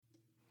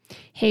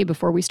Hey,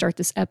 before we start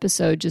this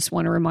episode, just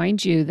want to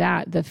remind you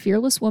that the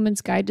Fearless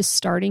Woman's Guide to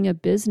Starting a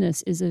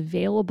Business is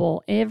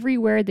available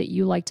everywhere that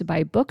you like to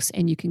buy books,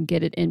 and you can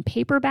get it in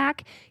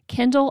paperback,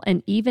 Kindle,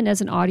 and even as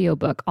an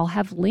audiobook. I'll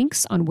have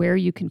links on where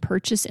you can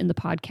purchase in the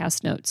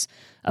podcast notes.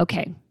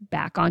 Okay,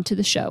 back onto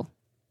the show.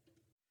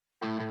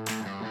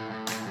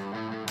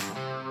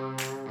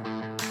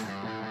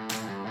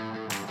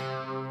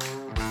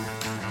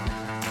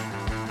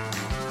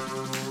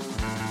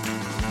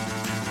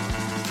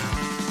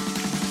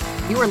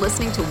 You are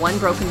listening to One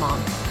Broken Mom,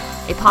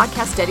 a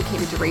podcast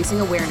dedicated to raising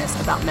awareness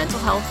about mental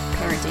health,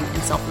 parenting,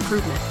 and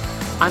self-improvement.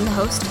 I'm the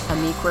host,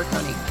 Ami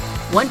Quirconi.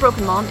 One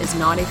Broken Mom is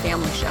not a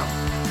family show.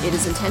 It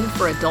is intended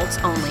for adults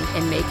only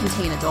and may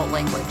contain adult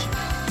language.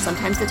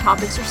 Sometimes the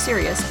topics are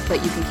serious,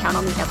 but you can count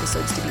on the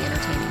episodes to be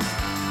entertaining.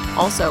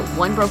 Also,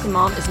 One Broken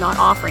Mom is not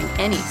offering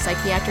any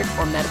psychiatric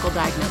or medical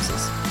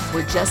diagnosis.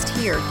 We're just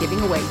here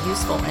giving away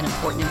useful and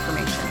important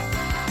information.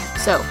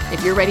 So,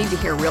 if you're ready to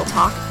hear real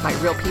talk by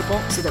real people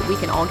so that we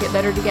can all get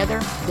better together,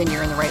 then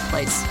you're in the right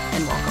place,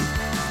 and welcome.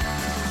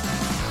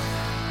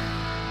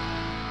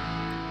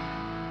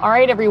 All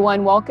right,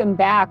 everyone, welcome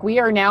back. We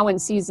are now in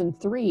season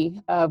 3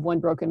 of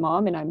One Broken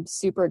Mom, and I'm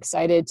super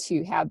excited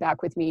to have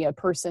back with me a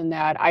person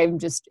that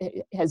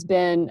has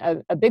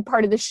been a big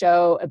part of the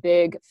show, a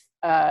big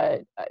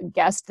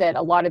guest that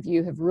a lot of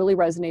you have really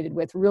resonated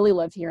with, really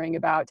loved hearing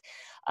about.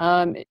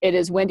 It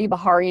is Wendy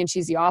Behary, and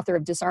she's the author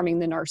of Disarming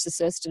the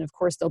Narcissist. And of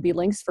course, there'll be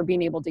links for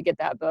being able to get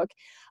that book.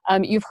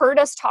 You've heard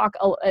us talk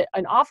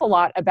an awful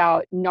lot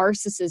about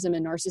narcissism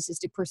and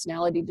narcissistic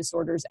personality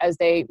disorders as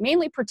they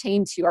mainly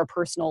pertain to our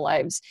personal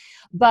lives.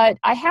 But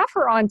I have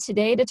her on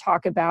today to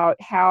talk about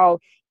how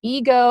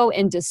ego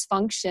and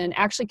dysfunction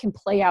actually can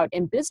play out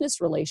in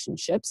business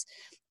relationships.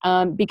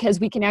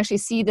 Because we can actually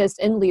see this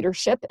in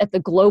leadership at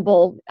the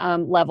global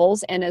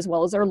levels and as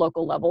well as our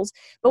local levels.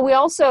 But we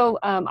also,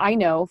 I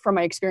know from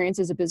my experience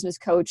as a business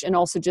coach, and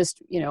also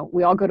just,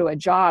 we all go to a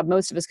job,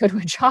 most of us go to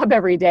a job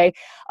every day,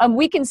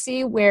 we can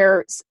see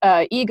where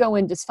ego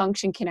and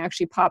dysfunction can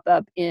actually pop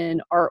up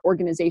in our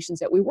organizations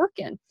that we work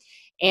in.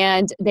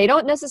 And they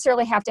don't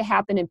necessarily have to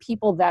happen in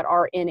people that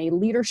are in a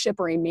leadership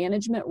or a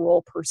management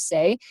role per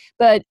se,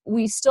 but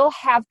we still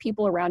have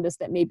people around us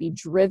that may be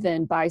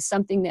driven by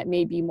something that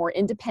may be more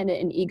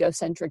independent and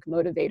egocentric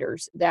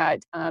motivators that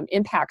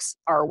impacts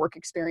our work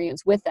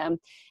experience with them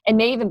and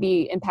may even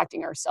be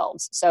impacting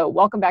ourselves. So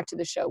welcome back to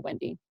the show,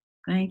 Wendy.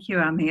 Thank you,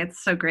 Ami.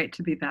 It's so great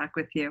to be back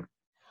with you.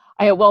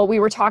 Well, we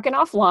were talking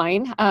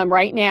offline.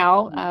 Right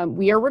now,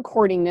 we are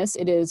recording this.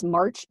 It is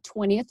March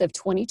 20th of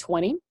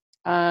 2020.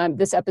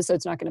 This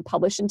episode's not going to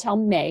publish until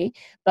May,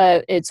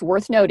 but it's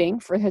worth noting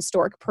for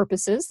historic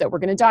purposes that we're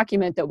going to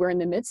document that we're in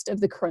the midst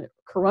of the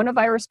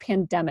coronavirus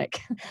pandemic.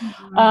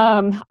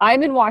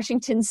 I'm in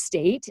Washington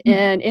State,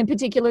 and in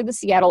particular the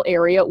Seattle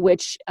area,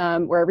 which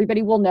where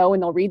everybody will know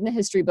and they'll read in the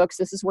history books,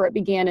 this is where it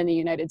began in the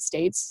United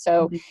States.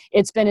 So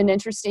it's been an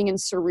interesting and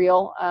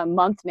surreal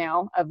month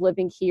now of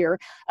living here.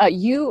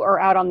 You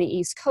are out on the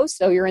East Coast,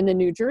 though. You're in the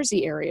New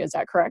Jersey area. Is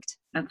that correct?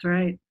 That's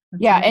right.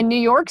 And New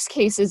York's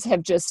cases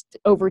have just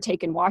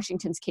overtaken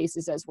Washington's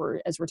cases as we're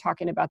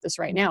talking about this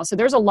right now. So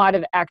there's a lot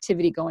of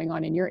activity going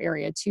on in your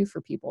area too for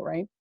people,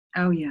 right?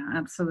 Oh yeah,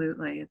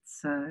 absolutely.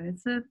 It's a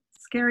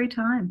scary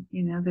time.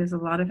 There's a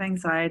lot of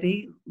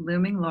anxiety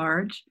looming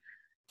large,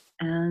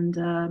 and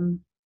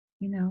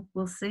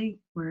we'll see.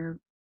 We're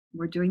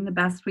doing the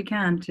best we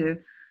can to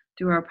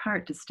do our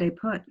part to stay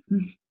put.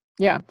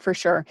 Yeah, for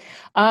sure.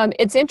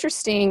 It's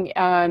interesting.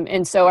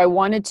 And so I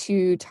wanted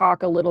to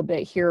talk a little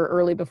bit here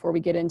early before we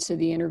get into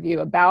the interview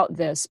about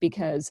this,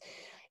 because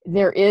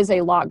there is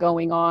a lot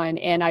going on.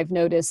 And I've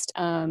noticed,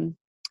 social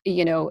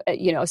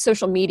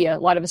media, a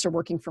lot of us are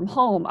working from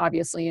home,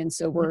 obviously. And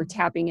so we're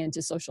tapping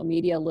into social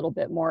media a little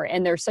bit more.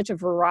 And there's such a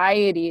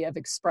variety of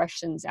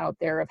expressions out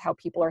there of how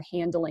people are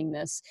handling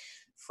this,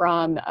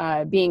 from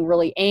being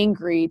really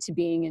angry to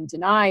being in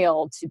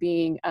denial to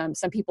being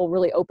some people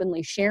really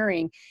openly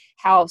sharing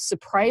how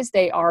surprised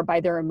they are by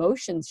their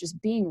emotions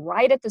just being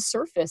right at the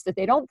surface, that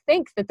they don't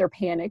think that they're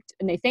panicked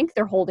and they think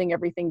they're holding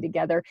everything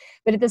together,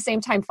 but at the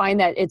same time find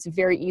that it's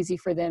very easy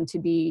for them to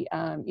be,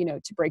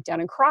 to break down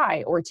and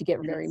cry or to get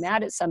very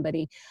mad at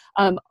somebody.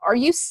 Are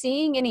you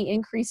seeing any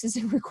increases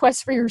in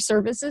requests for your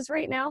services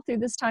right now through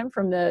this time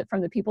from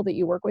the people that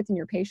you work with and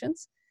your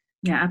patients?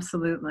 Yeah,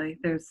 absolutely.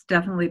 There's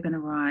definitely been a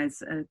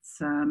rise. It's,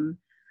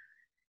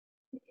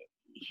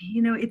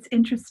 it's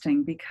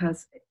interesting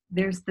because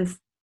there's this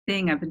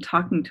thing I've been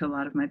talking to a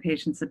lot of my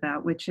patients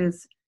about, which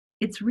is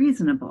it's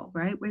reasonable,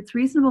 right? It's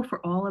reasonable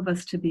for all of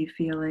us to be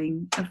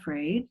feeling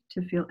afraid,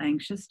 to feel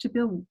anxious, to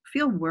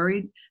feel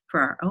worried for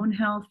our own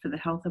health, for the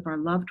health of our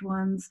loved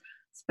ones,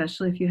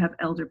 especially if you have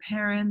elder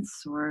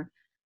parents or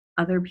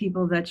other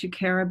people that you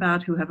care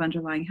about who have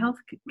underlying health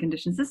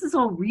conditions. This is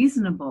all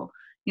reasonable.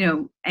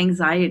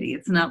 Anxiety.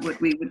 It's not what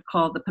we would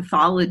call the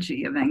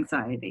pathology of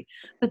anxiety.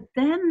 But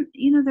then,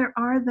 there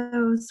are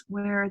those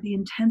where the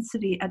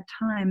intensity at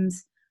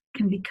times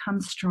can become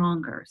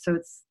stronger. So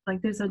it's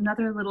like there's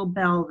another little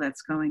bell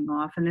that's going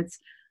off, and it's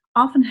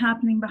often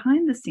happening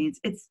behind the scenes.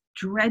 It's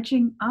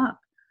dredging up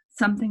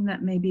something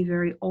that may be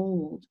very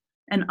old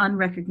and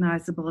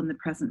unrecognizable in the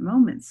present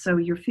moment. So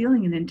you're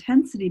feeling an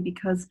intensity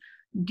because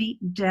deep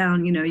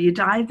down, you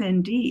dive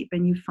in deep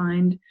and you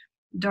find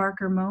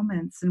darker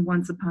moments in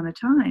once upon a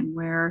time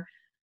where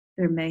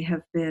there may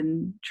have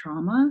been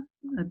trauma,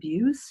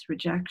 abuse,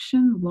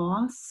 rejection,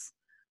 loss,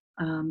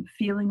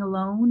 feeling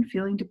alone,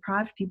 feeling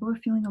deprived. People are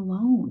feeling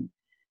alone.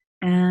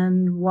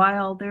 And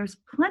while there's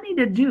plenty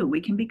to do, we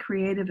can be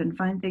creative and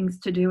find things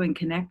to do and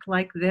connect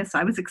like this.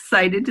 I was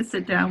excited to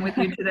sit down with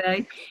you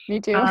today. Me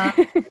too.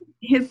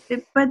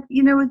 But,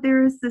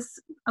 there is this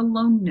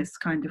aloneness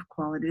kind of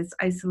quality, this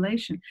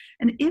isolation.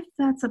 And if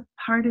that's a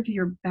part of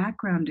your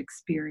background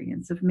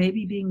experience of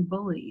maybe being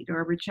bullied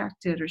or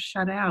rejected or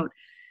shut out,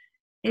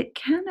 it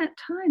can at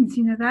times,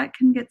 that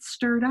can get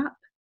stirred up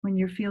when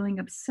you're feeling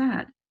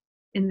upset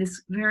in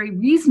this very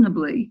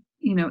reasonably,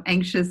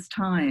 anxious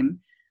time.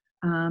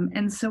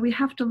 And so we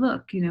have to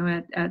look,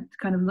 at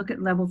kind of look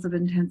at levels of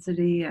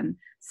intensity and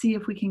see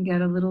if we can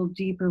get a little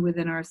deeper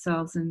within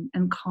ourselves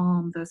and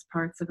calm those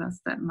parts of us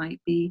that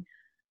might be,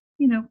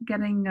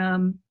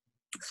 getting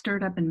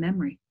stirred up in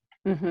memory.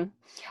 Mm-hmm.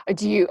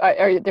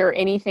 Are there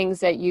any things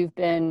that you've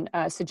been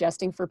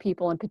suggesting for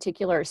people in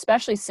particular,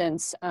 especially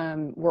since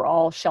we're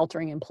all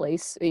sheltering in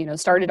place?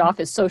 Started off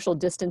as social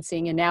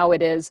distancing, and now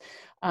it is,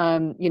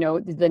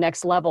 the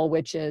next level,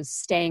 which is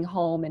staying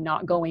home and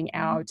not going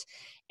out.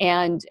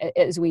 And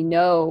as we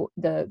know,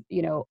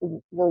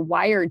 we're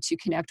wired to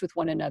connect with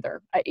one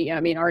another.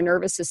 Our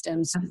nervous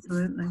systems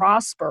Absolutely.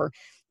 prosper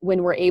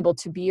when we're able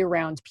to be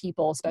around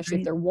people, especially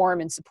if they're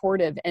warm and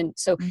supportive. And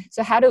so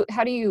how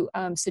do you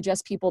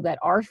suggest people that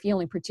are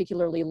feeling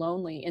particularly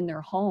lonely in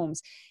their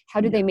homes,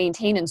 how do they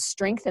maintain and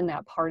strengthen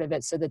that part of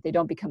it so that they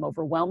don't become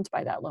overwhelmed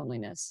by that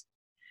loneliness?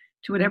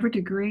 To whatever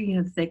degree,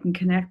 they can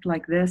connect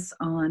like this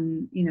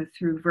on,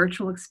 through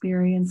virtual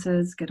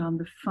experiences, get on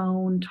the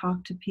phone,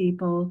 talk to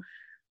people,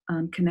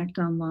 connect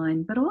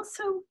online. But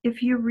also,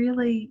 if you're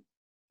really,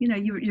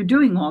 you're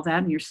doing all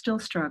that and you're still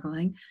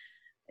struggling,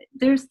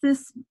 there's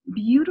this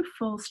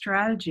beautiful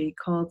strategy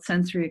called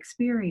sensory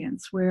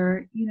experience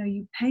where,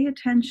 you pay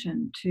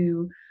attention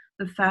to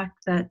the fact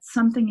that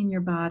something in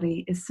your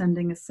body is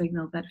sending a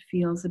signal that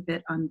feels a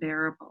bit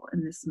unbearable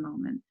in this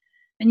moment.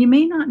 And you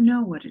may not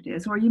know what it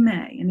is, or you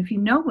may. And if you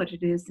know what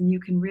it is, then you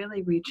can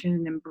really reach in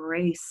and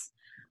embrace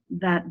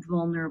that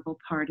vulnerable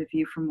part of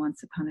you from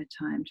once upon a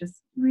time.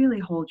 Just really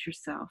hold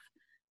yourself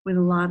with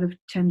a lot of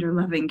tender,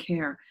 loving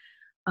care.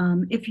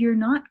 If you're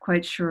not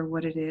quite sure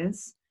what it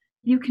is,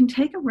 you can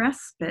take a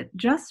respite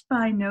just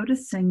by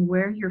noticing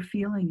where you're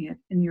feeling it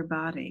in your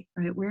body,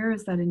 right? Where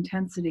is that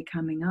intensity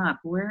coming up?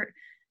 Where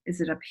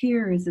is it up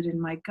here? Is it in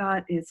my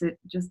gut? Is it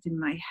just in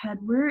my head?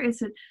 Where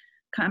is it?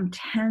 I'm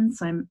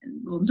tense, I'm a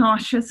little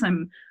nauseous,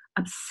 I'm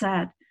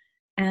upset.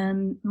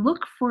 And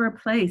look for a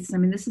place.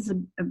 This is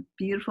a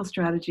beautiful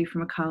strategy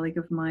from a colleague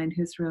of mine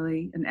who's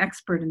really an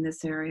expert in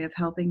this area of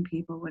helping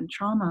people when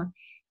trauma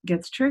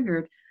gets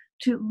triggered,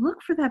 to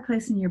look for that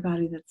place in your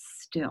body that's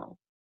still.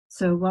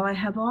 So while I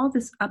have all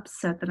this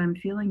upset that I'm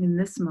feeling in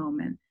this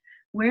moment,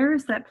 where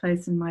is that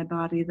place in my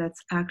body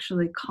that's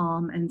actually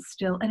calm and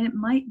still? And it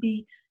might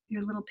be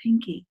your little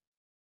pinky.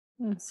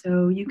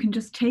 So you can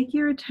just take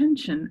your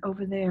attention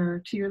over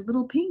there to your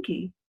little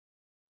pinky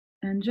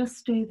and just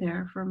stay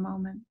there for a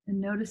moment and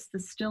notice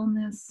the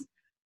stillness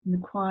and the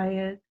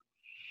quiet,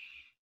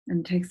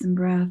 and take some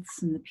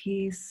breaths and the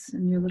peace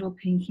in your little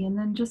pinky. And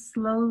then just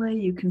slowly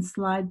you can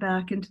slide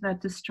back into that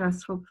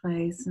distressful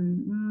place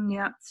and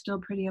still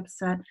pretty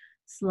upset.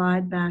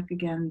 Slide back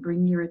again,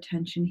 bring your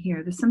attention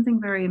here. There's something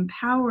very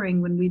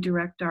empowering when we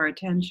direct our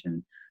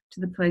attention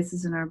to the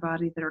places in our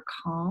body that are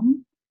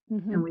calm,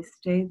 and we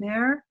stay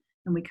there.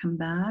 And we come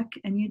back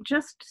and you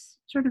just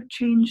sort of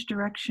change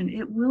direction.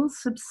 It will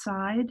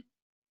subside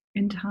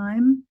in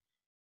time.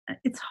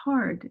 It's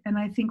hard. And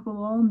I think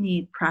we'll all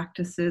need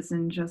practices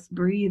in just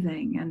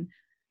breathing and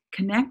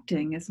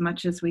connecting as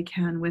much as we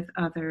can with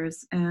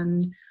others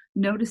and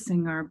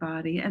noticing our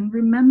body and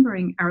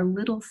remembering our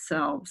little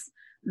selves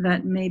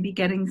that may be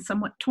getting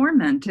somewhat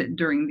tormented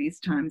during these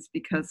times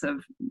because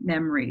of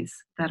memories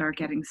that are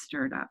getting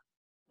stirred up.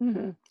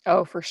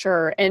 Oh, for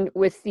sure. And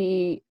with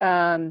the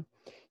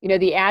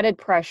the added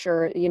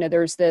pressure,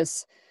 there's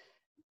this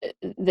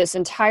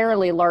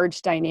entirely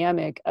large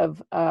dynamic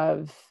of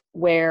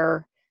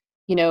where,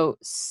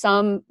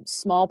 some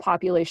small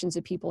populations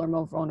of people are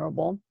more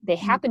vulnerable. They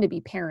happen to be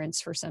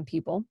parents for some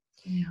people.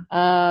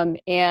 Yeah.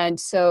 And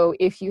so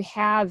if you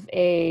have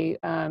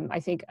I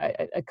think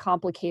a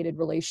complicated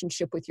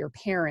relationship with your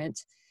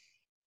parent,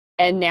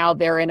 and now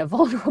they're in a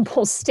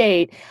vulnerable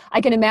state, I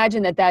can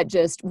imagine that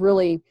just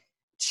really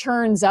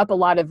churns up a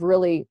lot of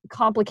really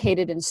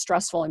complicated and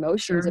stressful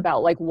emotions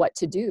about like what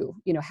to do,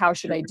 how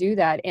should I do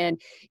that?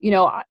 And,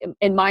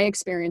 in my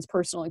experience,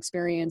 personal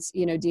experience,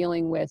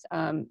 dealing with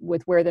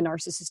where the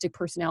narcissistic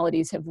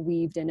personalities have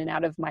weaved in and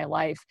out of my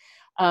life,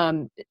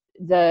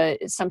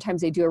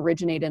 sometimes they do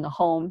originate in the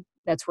home,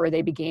 that's where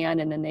they began,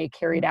 and then they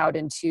carried out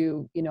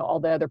into, all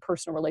the other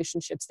personal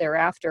relationships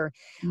thereafter.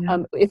 Yeah.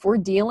 If we're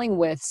dealing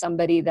with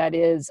somebody that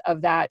is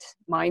of that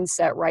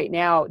mindset right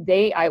now,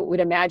 I would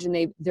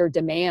imagine their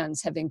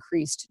demands have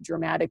increased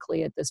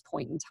dramatically at this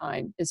point in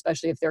time,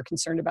 especially if they're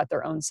concerned about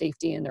their own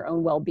safety and their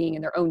own well-being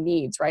and their own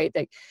needs, right?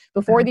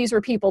 Before, these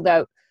were people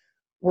that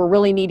were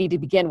really needy to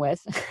begin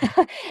with.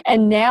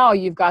 And now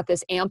you've got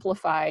this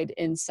amplified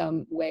in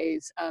some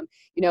ways.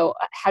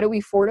 How do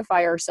we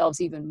fortify ourselves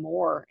even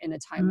more in a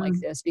time like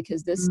this?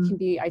 Because this can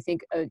be, I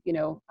think,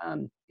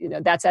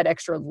 that's that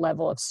extra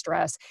level of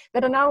stress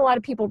that not a lot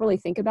of people really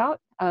think about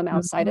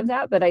outside of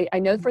that. But I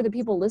know for the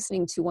people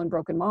listening to One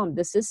Broken Mom,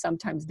 this is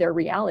sometimes their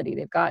reality.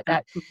 They've got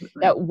that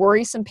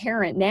worrisome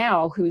parent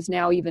now who's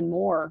now even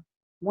more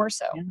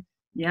so. Yeah.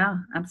 Yeah,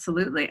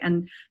 absolutely.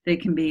 And they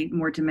can be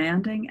more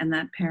demanding, and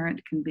that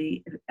parent can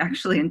be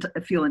actually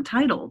feel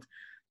entitled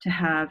to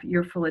have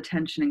your full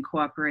attention and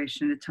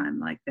cooperation at a time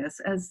like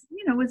this, as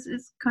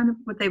is kind of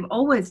what they've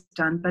always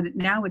done, but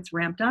now it's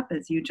ramped up,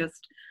 as you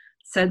just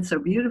said so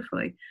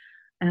beautifully.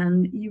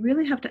 And you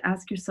really have to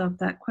ask yourself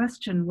that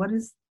question: what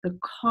is the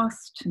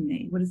cost to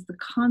me? What is the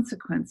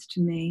consequence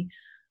to me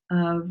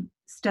of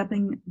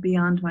stepping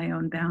beyond my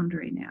own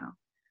boundary now?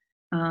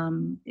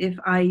 If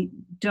I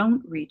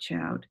don't reach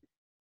out,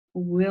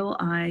 will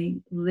I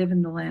live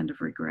in the land of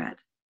regret?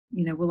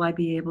 Will I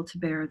be able to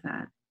bear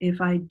that?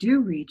 If I do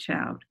reach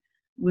out,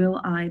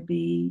 will I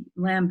be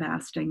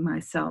lambasting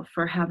myself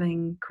for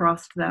having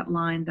crossed that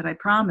line that I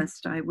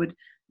promised I would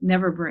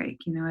never break?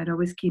 I'd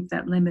always keep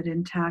that limit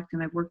intact,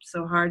 and I've worked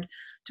so hard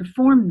to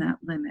form that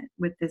limit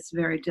with this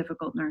very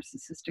difficult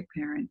narcissistic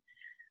parent.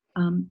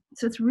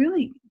 So it's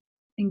really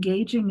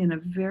engaging in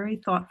a very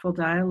thoughtful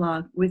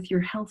dialogue with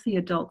your healthy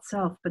adult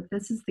self. But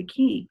this is the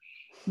key.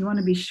 You want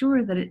to be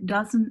sure that it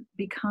doesn't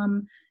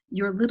become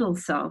your little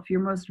self,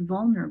 your most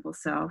vulnerable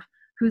self,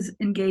 who's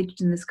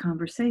engaged in this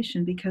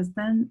conversation, because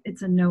then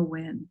it's a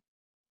no-win.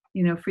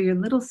 For your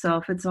little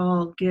self, it's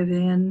all give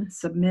in,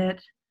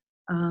 submit,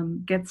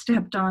 get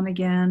stepped on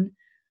again,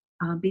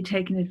 be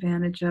taken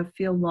advantage of,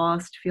 feel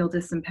lost, feel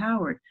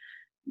disempowered.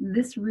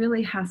 This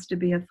really has to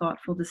be a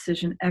thoughtful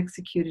decision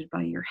executed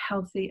by your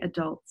healthy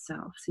adult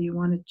self. So you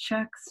want to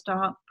check,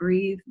 stop,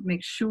 breathe,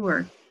 make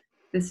sure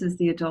this is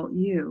the adult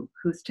you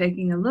who's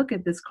taking a look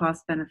at this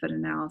cost-benefit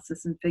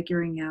analysis and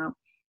figuring out,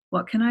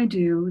 what can I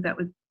do that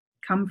would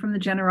come from the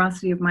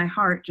generosity of my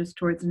heart just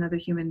towards another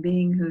human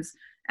being who's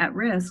at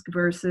risk,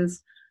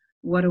 versus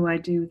what do I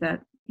do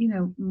that,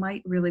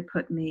 might really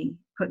put me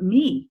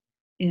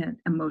in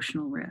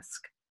emotional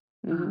risk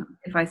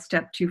if I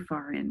step too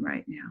far in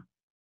right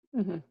now.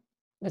 Mm-hmm.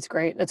 That's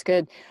great. That's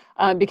good.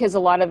 Because a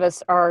lot of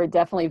us are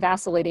definitely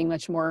vacillating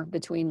much more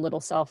between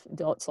little self,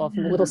 adult self,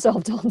 and little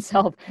self, adult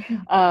self.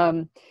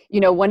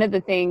 One of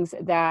the things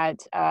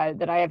that I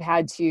have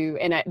had to,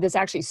 and this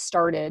actually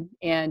started,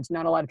 and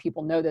not a lot of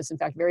people know this. In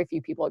fact, very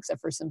few people, except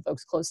for some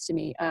folks close to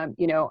me.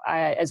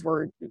 As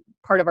we're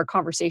part of our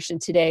conversation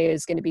today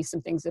is going to be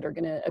some things that are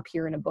going to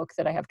appear in a book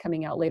that I have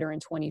coming out later in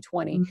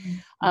 2020.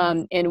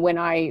 And when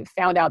I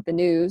found out the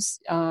news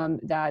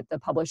that the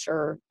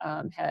publisher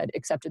had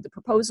accepted the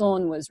proposal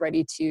and was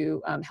ready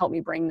to help me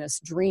bring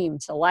this dream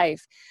to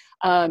life,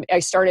 I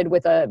started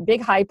with a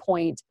big high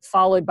point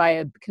followed by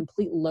a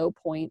complete low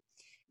point,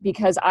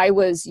 because I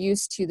was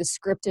used to the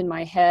script in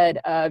my head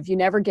of, you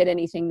never get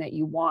anything that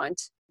you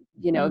want.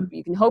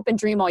 You can hope and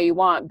dream all you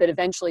want, but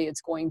eventually it's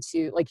going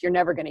to, you're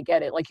never going to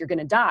get it, you're going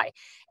to die.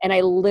 And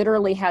I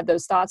literally had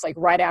those thoughts,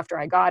 right after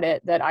I got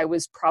it, that I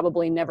was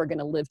probably never going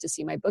to live to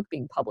see my book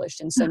being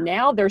published. And so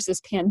now there's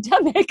this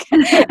pandemic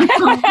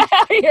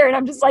here, and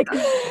I'm just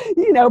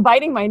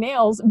biting my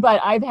nails, but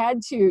I've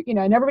had to,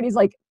 and everybody's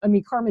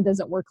karma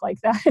doesn't work like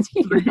that.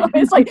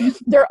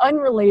 It's they're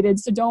unrelated.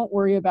 So don't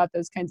worry about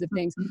those kinds of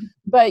things.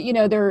 But,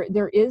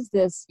 there is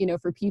this,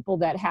 for people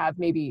that have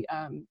maybe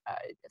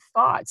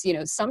thoughts,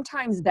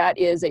 sometimes that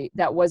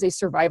was a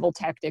survival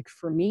tactic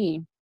for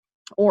me,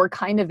 or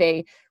kind of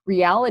a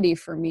reality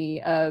for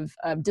me of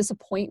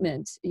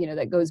disappointment,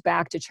 that goes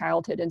back to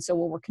childhood. And so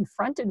when we're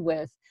confronted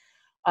with,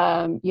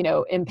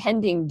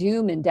 impending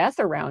doom and death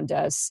around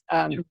us,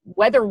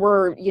 whether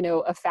we're,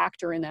 a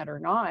factor in that or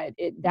not,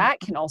 that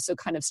can also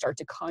kind of start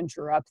to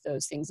conjure up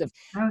those things of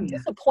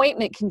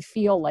disappointment can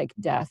feel like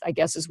death, I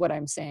guess is what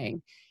I'm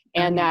saying.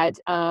 And that,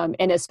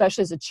 and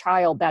especially as a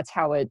child, that's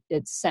how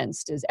it's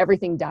sensed, is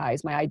everything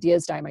dies. My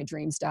ideas die, my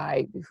dreams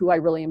die. Who I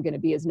really am going to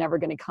be is never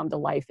going to come to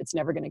life. It's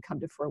never going to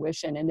come to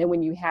fruition. And then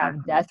when you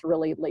have death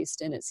really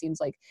laced in, it seems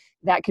like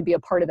that could be a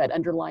part of that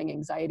underlying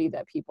anxiety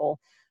that people,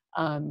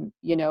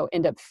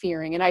 end up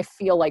fearing. And I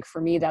feel like for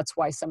me, that's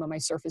why some of my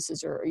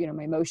surfaces are,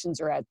 my emotions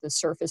are at the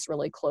surface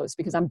really close,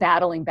 because I'm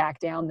battling back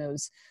down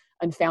those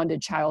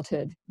unfounded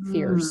childhood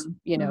fears,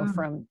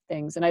 from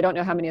things. And I don't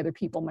know how many other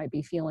people might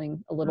be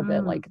feeling a little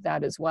bit like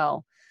that as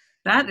well.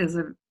 That is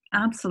an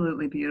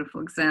absolutely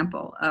beautiful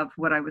example of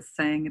what I was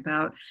saying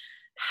about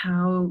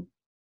how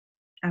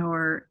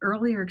our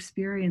earlier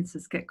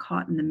experiences get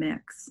caught in the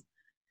mix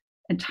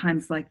at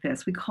times like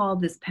this. We call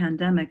this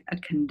pandemic a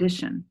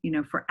condition,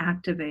 for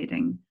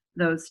activating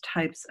those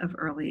types of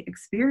early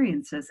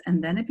experiences.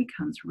 And then it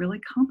becomes really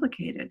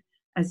complicated,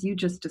 as you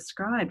just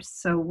described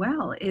so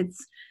well.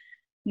 It's,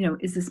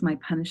 is this my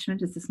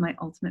punishment? Is this my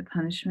ultimate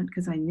punishment?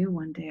 Because I knew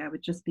one day I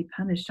would just be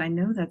punished. I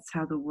know that's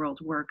how the world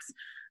works.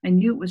 I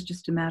knew it was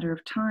just a matter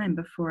of time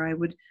before I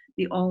would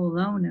be all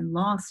alone and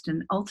lost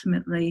and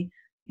ultimately,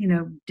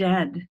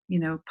 dead,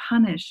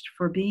 punished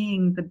for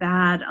being the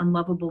bad,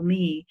 unlovable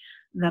me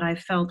that I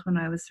felt when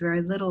I was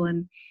very little.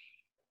 And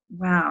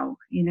wow,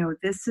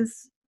 this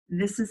is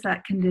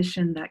that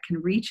condition that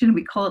can reach, and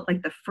we call it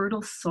like the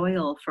fertile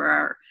soil for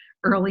our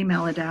early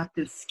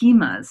maladaptive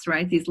schemas,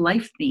 right? These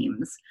life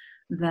themes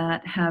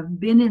that have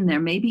been in there,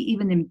 maybe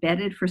even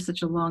embedded for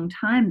such a long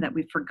time that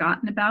we've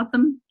forgotten about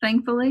them,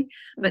 thankfully.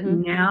 But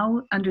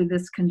now under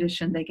this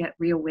condition, they get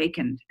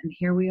reawakened. And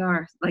here we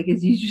are, like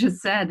as you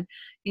just said,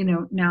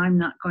 now I'm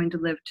not going to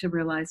live to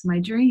realize my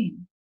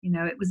dream.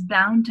 It was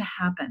bound to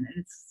happen. And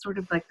it's sort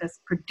of like this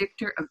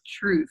predictor of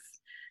truth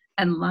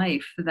and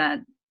life that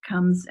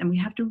comes, and we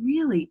have to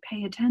really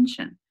pay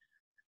attention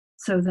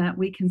so that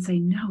we can say,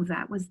 no,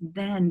 that was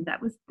then,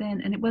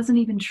 and it wasn't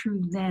even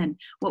true then.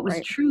 What was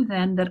true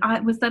then that I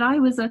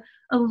was a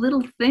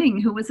little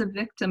thing who was a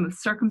victim of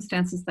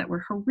circumstances that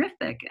were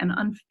horrific and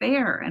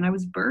unfair, and I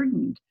was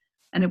burdened,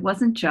 and it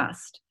wasn't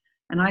just,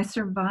 and I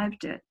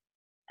survived it.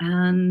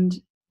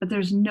 But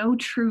there's no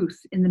truth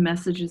in the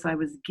messages I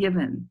was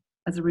given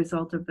as a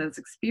result of those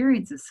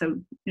experiences. So,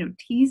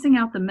 teasing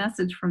out the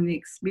message from the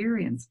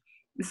experience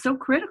is so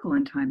critical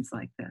in times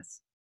like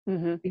this.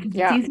 Because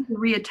it's easy to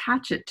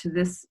reattach it to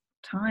this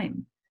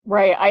time.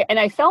 Right.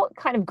 I felt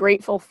kind of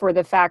grateful for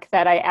the fact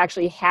that I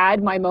actually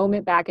had my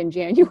moment back in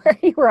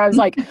January where I was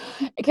like,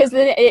 because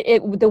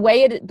the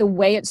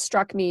way it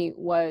struck me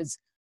was,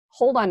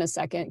 hold on a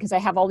second, because I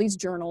have all these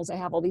journals, I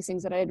have all these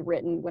things that I had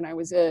written when I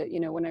was a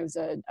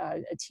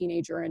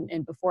teenager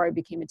and before I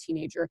became a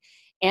teenager.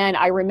 And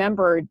I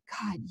remembered,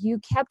 God, you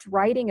kept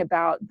writing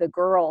about the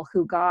girl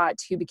who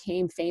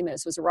became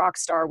famous, was a rock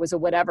star, was a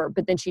whatever,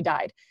 but then she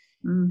died.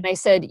 And I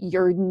said,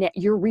 you're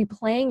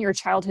replaying your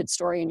childhood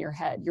story in your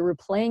head. You're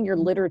replaying your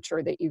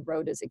literature that you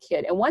wrote as a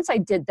kid. And once I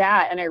did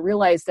that, and I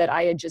realized that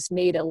I had just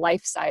made a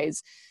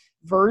life-size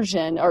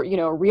version, or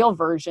a real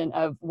version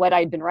of what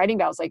I'd been writing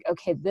about, I was like,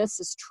 okay, this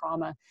is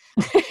trauma,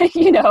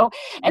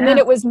 and then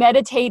it was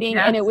meditating,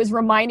 and it was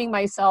reminding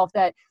myself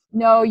that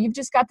no, you've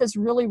just got this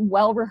really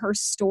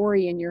well-rehearsed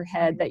story in your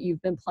head that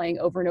you've been playing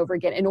over and over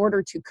again in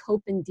order to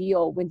cope and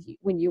deal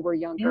when you were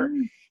younger.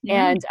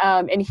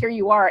 And here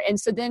you are. And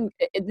so then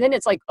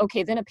it's like,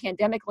 okay, then a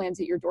pandemic lands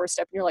at your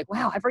doorstep and you're like,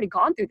 wow, I've already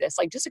gone through this.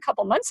 Like just a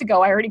couple months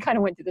ago, I already kind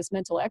of went through this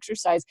mental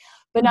exercise,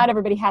 but not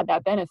everybody had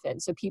that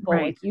benefit. So people,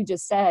 like you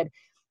just said,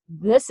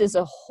 this is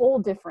a whole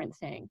different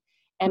thing.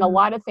 And a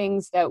lot of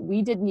things that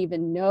we didn't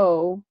even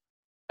know,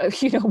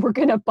 were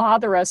going to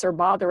bother us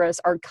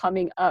are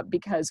coming up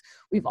because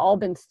we've all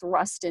been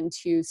thrust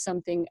into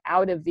something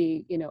out of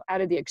the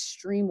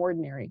extreme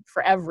ordinary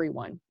for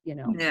everyone,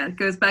 Yeah, it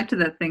goes back to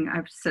that thing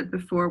I've said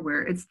before,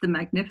 where it's the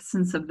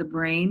magnificence of the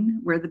brain,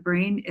 where the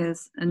brain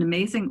is an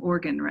amazing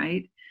organ,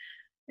 right?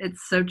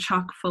 It's so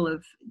chock full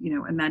of,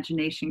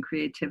 imagination,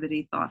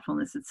 creativity,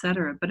 thoughtfulness,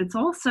 etc. But it's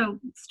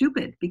also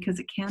stupid because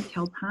it can't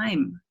tell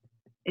time.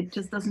 It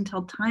just doesn't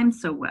tell time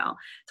so well.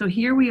 So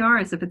here we are,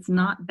 as if it's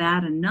not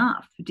bad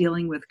enough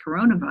dealing with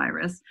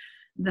coronavirus,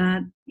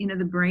 that,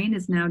 the brain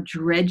is now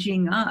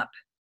dredging up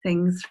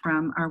things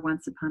from our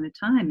once upon a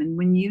time. And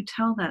when you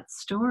tell that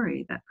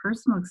story, that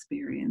personal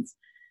experience,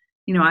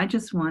 I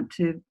just want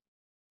to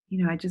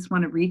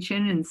reach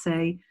in and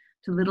say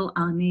to little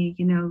Ani,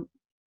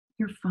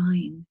 you're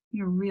fine.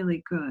 You're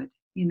really good.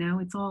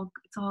 It's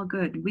all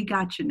good. We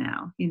got you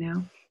now,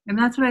 and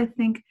that's what I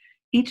think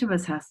each of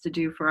us has to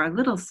do for our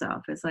little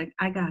self. Is like,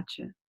 I got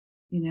you,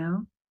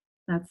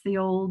 that's the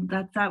old,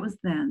 that was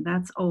then,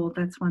 that's old,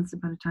 that's once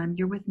upon a time.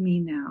 You're with me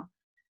now.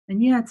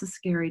 And yeah, it's a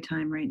scary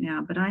time right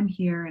now, but I'm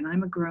here and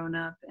I'm a grown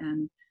up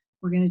and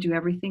we're going to do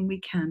everything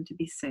we can to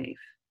be safe.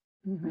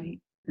 Right.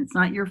 It's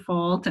not your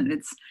fault. And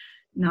it's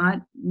not,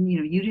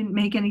 you didn't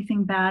make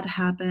anything bad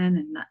happen.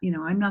 And,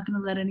 I'm not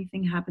going to let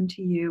anything happen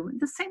to you.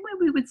 The same way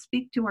we would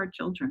speak to our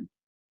children,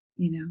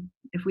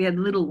 if we had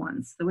little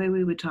ones, the way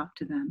we would talk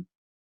to them.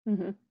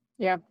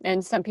 Yeah.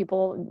 And some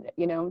people,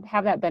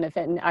 have that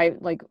benefit. And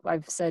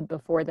I've said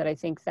before that I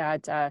think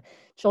that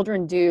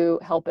children do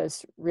help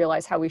us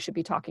realize how we should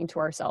be talking to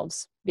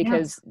ourselves,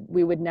 because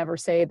we would never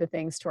say the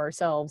things to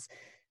ourselves,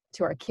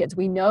 to our kids.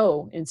 We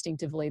know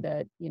instinctively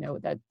that,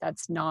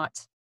 that's not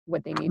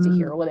what they need to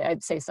hear. Well,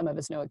 I'd say some of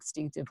us know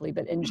instinctively,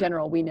 but in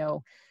general, we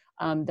know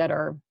that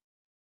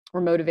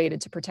we're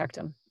motivated to protect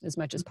them as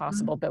much as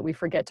possible, but we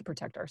forget to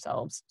protect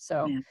ourselves.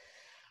 So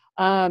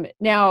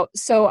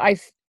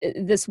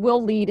this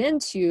will lead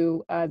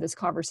into this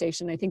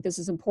conversation. I think this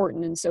is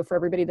important. And so for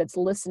everybody that's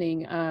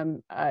listening,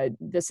 I'm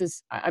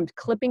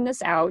clipping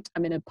this out.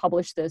 I'm going to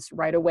publish this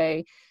right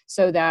away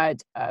so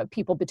that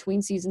people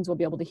between seasons will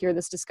be able to hear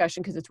this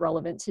discussion because it's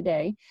relevant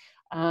today.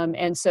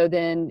 And so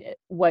then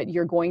what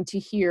you're going to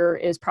hear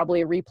is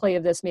probably a replay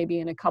of this maybe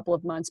in a couple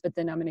of months, but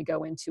then I'm going to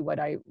go into what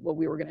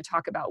we were going to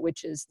talk about,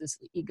 which is this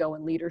ego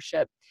and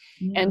leadership.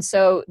 Yeah. And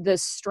so the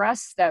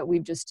stress that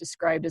we've just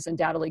described is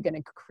undoubtedly going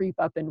to creep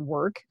up in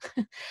work.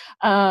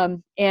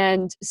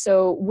 And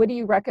so what do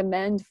you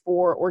recommend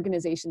for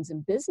organizations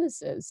and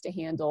businesses to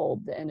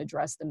handle and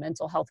address the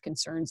mental health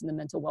concerns and the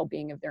mental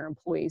well-being of their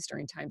employees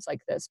during times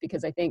like this?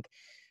 Because I think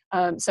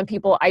some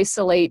people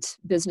isolate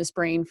business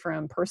brain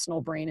from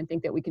personal brain and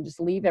think that we can just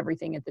leave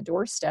everything at the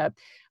doorstep.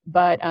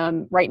 But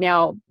right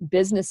now,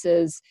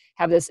 businesses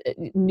have this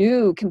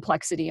new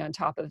complexity on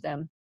top of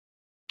them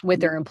with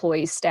their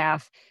employees,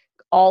 staff,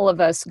 all of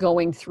us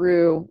going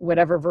through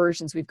whatever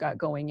versions we've got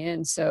going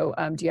in. So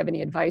do you have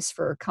any advice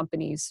for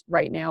companies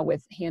right now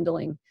with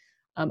handling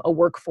a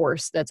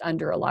workforce that's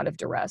under a lot of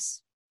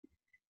duress?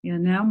 Yeah,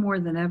 now more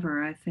than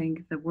ever, I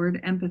think the word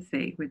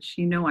empathy, which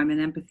I'm an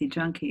empathy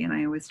junkie and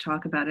I always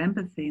talk about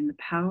empathy and the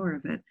power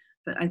of it.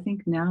 But I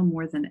think now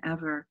more than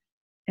ever,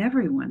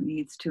 everyone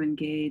needs to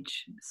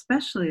engage,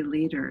 especially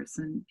leaders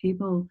and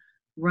people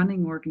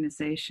running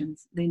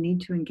organizations. They need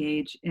to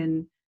engage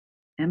in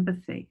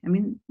empathy. I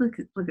mean, look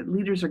at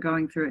leaders are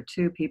going through it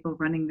too. People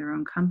running their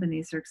own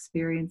companies are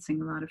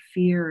experiencing a lot of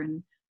fear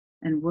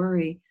and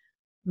worry.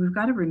 We've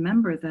got to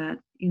remember that,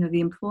 the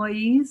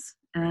employees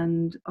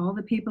and all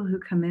the people who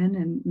come in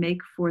and make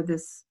for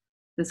this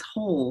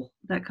whole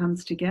that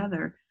comes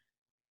together,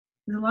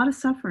 there's a lot of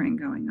suffering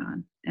going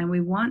on. And we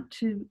want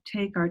to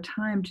take our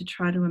time to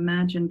try to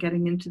imagine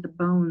getting into the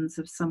bones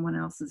of someone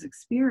else's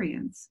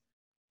experience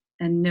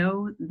and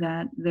know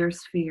that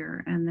there's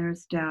fear and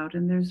there's doubt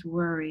and there's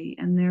worry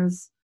and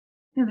there's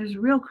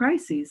real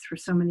crises for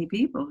so many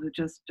people who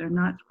just are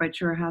not quite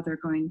sure how they're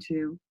going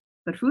to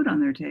put food on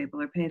their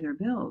table or pay their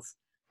bills.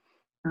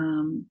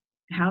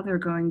 How they're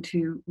going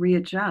to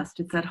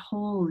readjust. It's that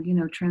whole,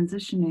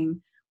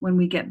 transitioning when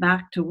we get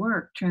back to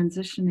work,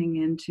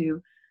 transitioning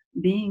into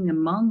being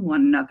among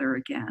one another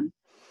again.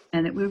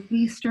 And it will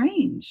be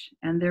strange.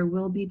 And there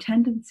will be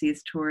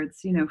tendencies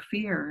towards,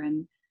 fear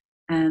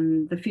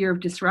and the fear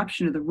of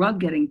disruption or the rug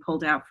getting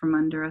pulled out from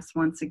under us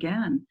once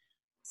again.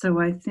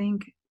 So I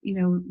think,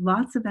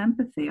 lots of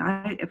empathy.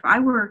 If I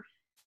were,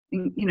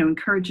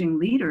 encouraging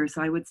leaders,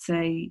 I would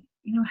say,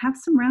 have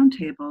some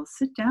roundtables,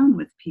 sit down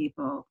with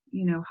people,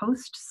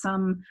 host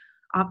some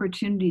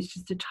opportunities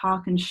just to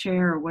talk and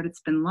share what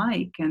it's been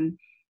like and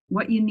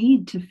what you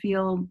need to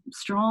feel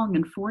strong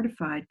and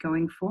fortified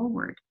going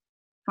forward.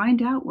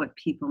 Find out what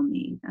people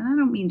need. And I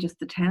don't mean just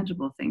the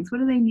tangible things. What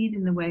do they need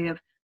in the way of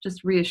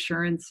just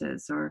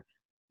reassurances or,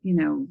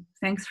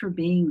 thanks for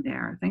being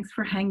there. Thanks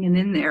for hanging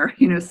in there,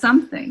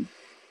 something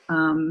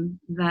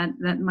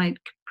that might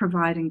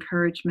provide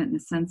encouragement in the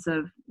sense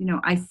of,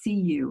 I see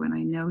you and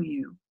I know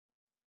you.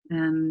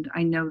 And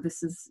I know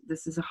this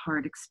is a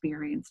hard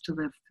experience to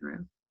live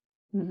through.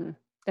 Mm-hmm.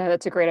 Yeah,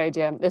 that's a great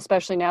idea,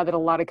 especially now that a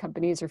lot of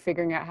companies are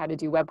figuring out how to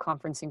do web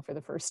conferencing for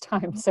the first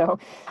time. So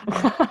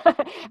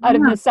out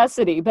of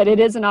necessity, but it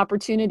is an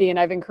opportunity. And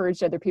I've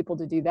encouraged other people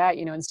to do that,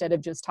 instead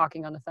of just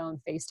talking on the phone,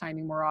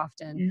 FaceTiming more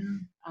often.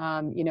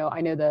 Yeah.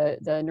 I know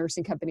the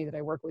nursing company that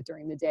I work with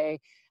during the day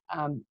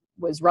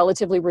was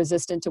relatively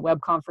resistant to web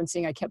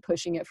conferencing. I kept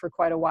pushing it for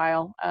quite a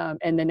while.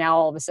 And then now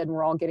all of a sudden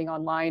we're all getting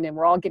online and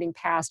we're all getting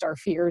past our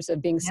fears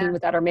of being seen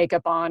without our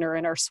makeup on or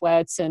in our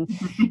sweats and,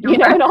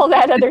 and all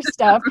that other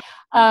stuff.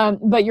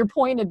 But your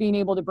point of being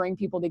able to bring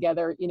people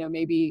together,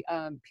 maybe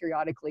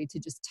periodically to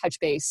just touch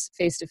base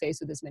face to face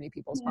with as many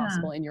people as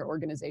possible in your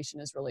organization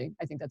is really,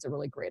 I think that's a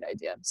really great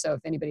idea. So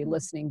if anybody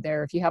listening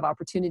there, if you have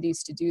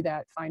opportunities to do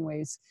that, find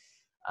ways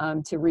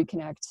to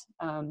reconnect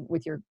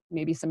with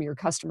maybe some of your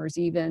customers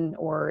even,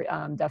 or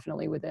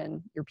definitely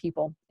within your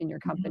people in your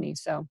company.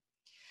 Mm-hmm.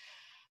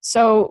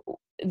 So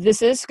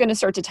this is going to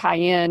start to tie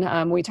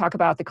in. We talk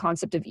about the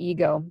concept of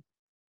ego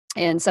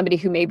and somebody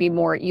who may be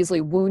more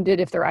easily wounded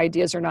if their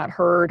ideas are not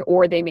heard,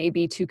 or they may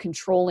be too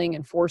controlling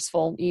and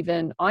forceful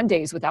even on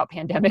days without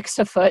pandemics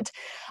afoot.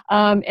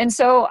 And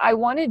so I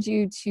wanted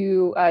you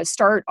to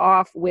start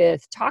off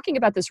with talking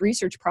about this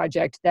research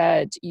project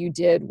that you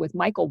did with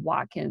Michael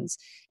Watkins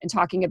and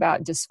talking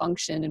about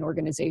dysfunction in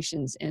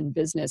organizations and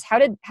business. How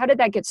did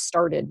that get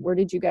started? Where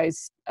did you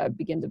guys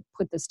begin to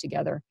put this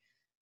together?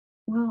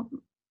 Well,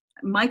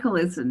 Michael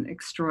is an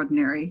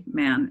extraordinary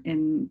man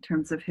in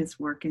terms of his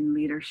work in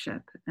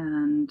leadership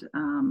and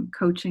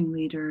coaching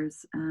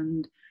leaders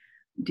and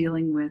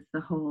dealing with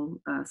the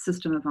whole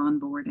system of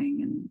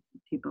onboarding and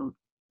people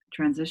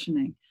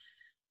transitioning.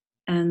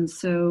 And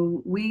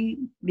so we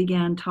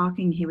began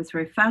talking. He was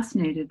very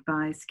fascinated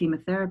by schema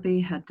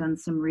therapy, had done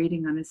some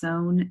reading on his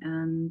own,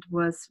 and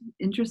was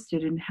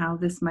interested in how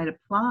this might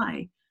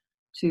apply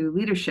to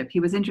leadership.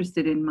 He was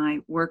interested in my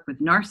work with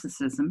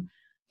narcissism,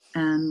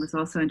 and was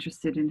also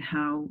interested in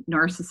how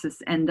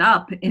narcissists end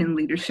up in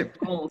leadership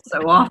roles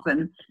so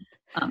often.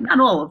 Not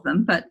all of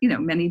them, but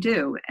many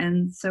do.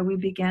 And so we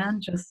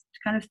began just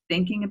kind of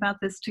thinking about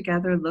this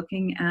together,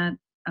 looking at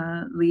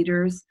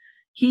leaders.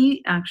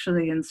 He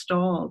actually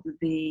installed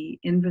the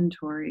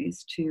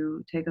inventories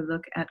to take a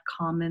look at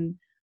common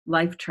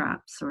life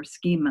traps or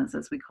schemas,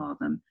 as we call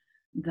them,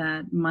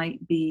 that might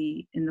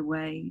get in the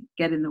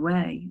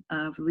way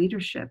of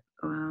leadership.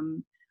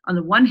 On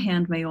the one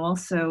hand, may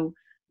also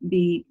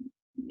be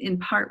in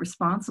part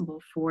responsible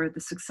for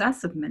the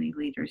success of many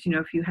leaders.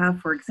 If you have,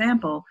 for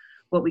example,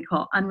 what we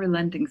call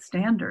unrelenting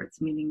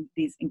standards, meaning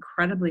these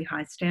incredibly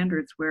high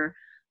standards where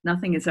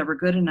nothing is ever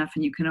good enough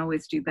and you can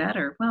always do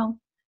better, well,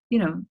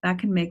 that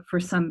can make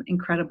for some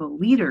incredible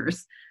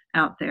leaders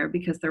out there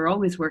because they're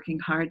always working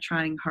hard,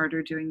 trying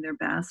harder, doing their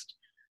best.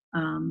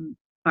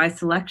 By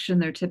selection,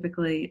 they're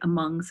typically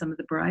among some of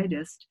the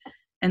brightest.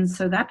 And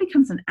so that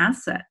becomes an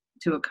asset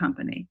to a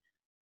company,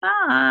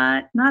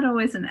 but not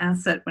always an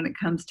asset when it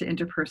comes to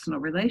interpersonal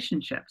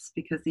relationships,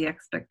 because the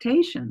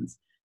expectations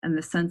and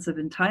the sense of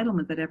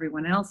entitlement that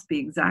everyone else be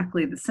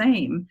exactly the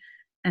same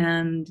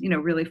and,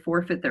 really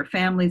forfeit their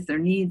families, their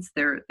needs,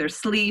 their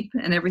sleep,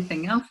 and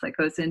everything else that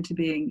goes into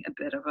being a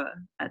bit of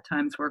at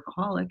times,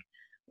 workaholic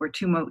or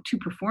too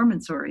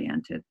performance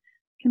oriented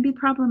can be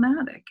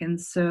problematic. And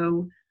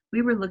so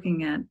we were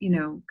looking at,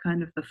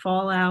 kind of the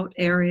fallout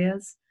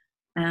areas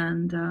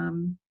and,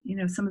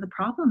 some of the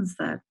problems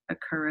that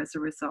occur as a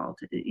result.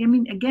 I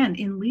mean, again,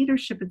 in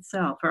leadership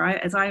itself,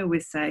 as I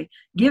always say,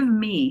 give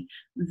me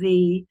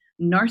the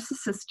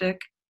narcissistic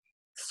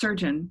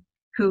surgeon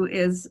who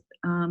is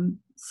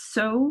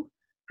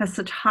has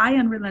such high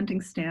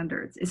unrelenting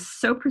standards, is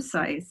so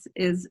precise,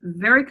 is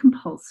very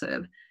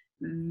compulsive,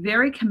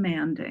 very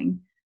commanding,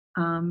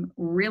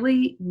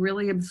 really,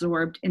 really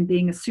absorbed in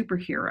being a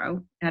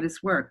superhero at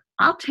his work.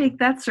 I'll take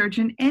that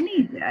surgeon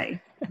any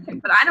day,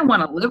 but I don't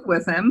want to live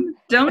with him.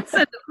 Don't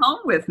send him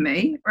home with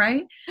me,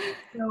 right?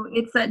 So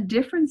it's that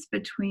difference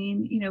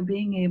between,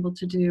 being able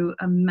to do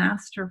a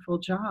masterful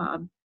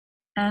job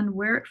and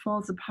where it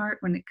falls apart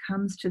when it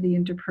comes to the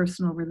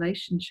interpersonal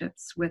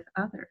relationships with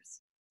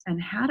others. And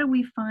how do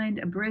we find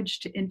a bridge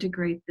to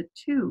integrate the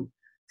two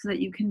so that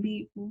you can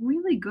be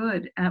really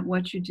good at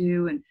what you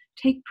do and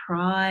take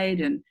pride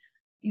and,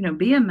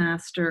 be a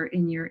master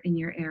in your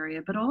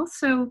area, but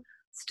also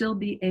still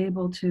be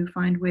able to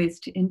find ways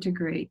to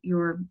integrate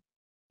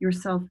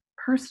yourself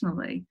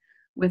personally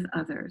with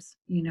others,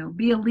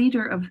 be a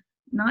leader of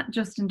not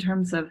just in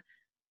terms of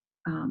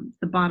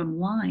the bottom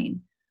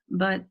line,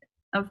 but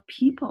of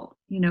people,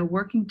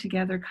 working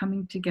together,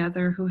 coming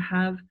together, who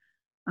have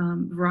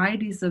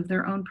varieties of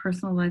their own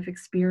personal life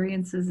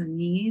experiences and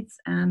needs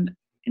and,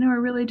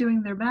 are really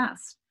doing their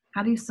best.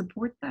 How do you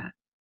support that?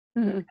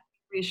 Mm-hmm.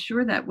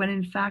 Reassure that when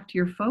in fact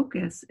your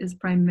focus is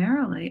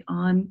primarily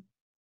on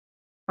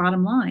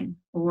bottom line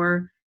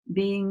or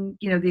being,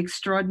 the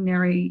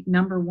extraordinary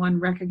number one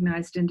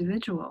recognized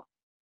individual,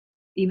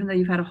 even though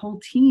you've had a whole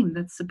team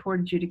that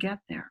supported you to get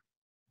there.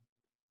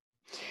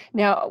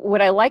 Now,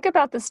 what I like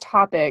about this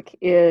topic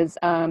is,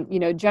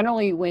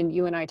 generally when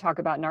you and I talk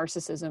about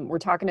narcissism, we're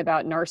talking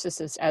about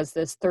narcissists as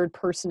this third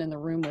person in the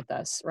room with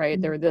us, right?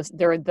 Mm-hmm.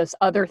 They're this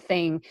other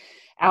thing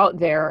out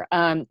there.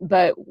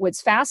 But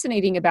what's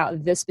fascinating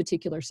about this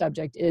particular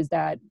subject is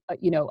that,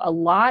 a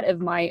lot of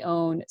my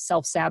own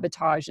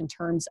self-sabotage in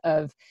terms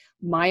of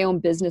my own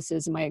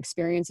businesses and my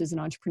experiences in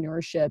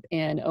entrepreneurship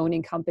and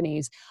owning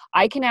companies,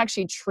 I can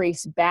actually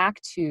trace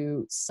back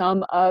to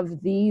some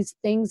of these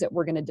things that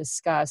we're going to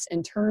discuss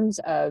in terms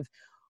of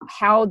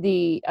how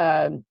the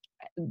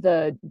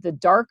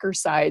darker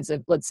sides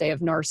of, let's say,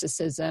 of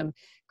narcissism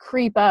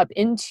creep up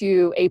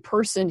into a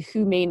person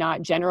who may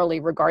not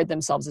generally regard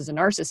themselves as a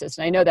narcissist.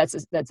 And I know that's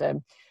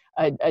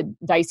a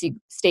dicey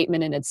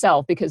statement in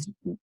itself, because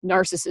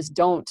narcissists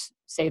don't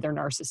say they're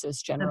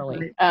narcissists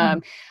generally.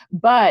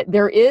 But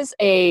there is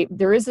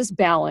this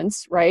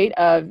balance, right,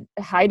 of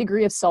a high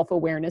degree of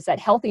self-awareness, that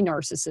healthy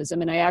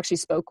narcissism. And I actually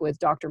spoke with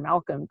Dr.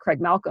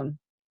 Craig Malcolm,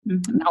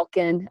 mm-hmm.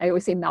 Malkin, I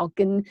always say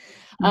Malkin,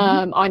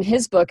 mm-hmm. On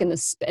his book in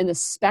the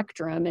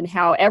spectrum, and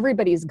how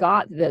everybody's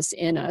got this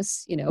in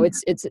us.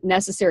 It's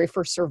necessary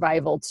for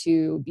survival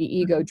to be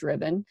ego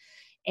driven,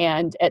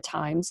 and at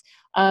times,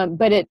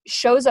 but it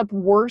shows up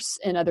worse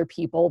in other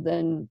people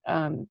than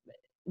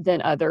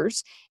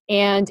others,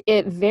 and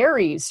it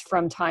varies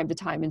from time to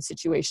time and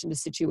situation to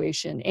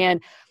situation.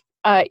 And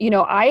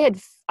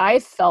I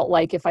felt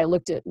like if I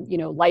looked at,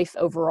 life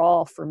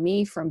overall for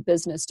me, from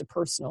business to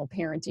personal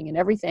parenting and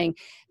everything,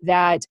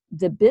 that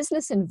the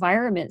business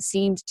environment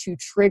seemed to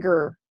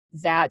trigger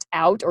that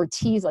out, or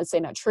tease, let's say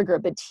not trigger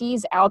it, but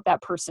tease out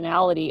that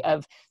personality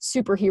of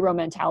superhero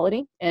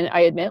mentality. And I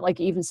admit, like,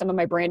 even some of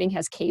my branding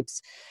has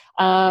capes.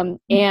 And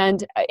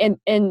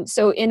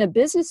so in a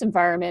business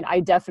environment, I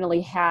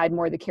definitely had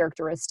more the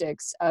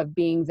characteristics of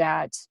being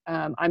that,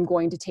 I'm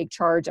going to take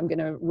charge, I'm going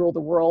to rule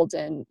the world.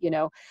 And,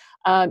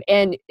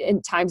 and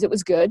in times it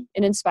was good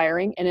and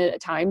inspiring. And at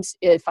times,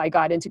 if I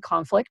got into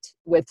conflict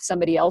with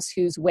somebody else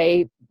whose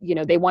way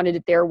they wanted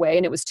it their way,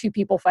 and it was two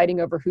people fighting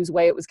over whose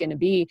way it was going to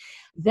be,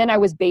 then I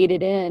was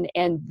baited in.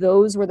 And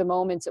those were the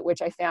moments at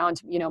which I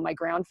found, my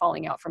ground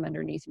falling out from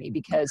underneath me,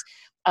 because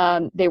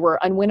they were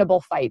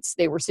unwinnable fights.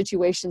 They were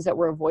situations that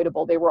were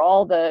avoidable. They were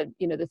all the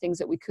things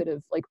that we could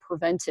have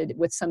prevented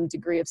with some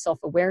degree of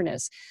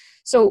self-awareness.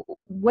 So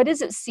what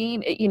does it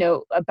seem,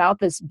 about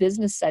this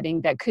business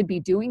setting that could be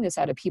doing this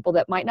out of people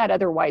that might not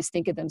otherwise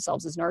think of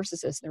themselves as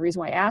narcissists? And the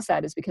reason why I ask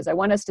that is because I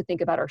want us to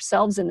think about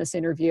ourselves in this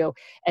interview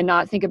and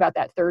not think about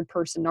that third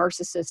person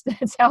narcissist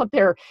that's out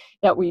there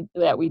that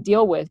we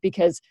deal with.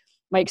 Because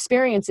my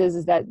experience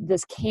is that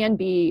this can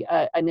be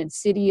an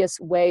insidious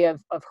way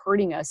of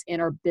hurting us in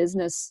our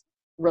business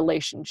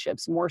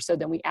relationships, more so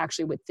than we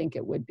actually would think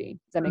it would be.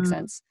 Does that make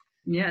sense?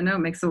 Yeah, no, it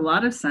makes a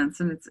lot of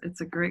sense. And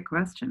it's a great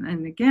question.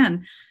 And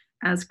again,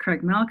 as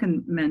Craig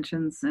Malkin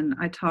mentions, and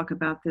I talk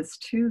about this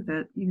too,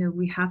 that,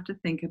 we have to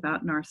think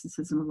about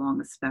narcissism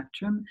along a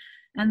spectrum,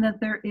 and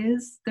that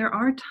there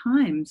are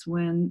times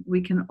when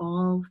we can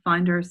all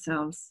find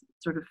ourselves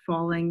sort of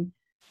falling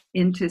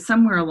into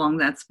somewhere along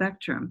that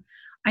spectrum.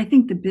 I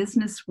think the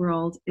business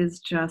world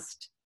is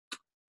just,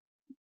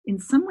 in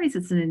some ways,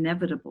 it's an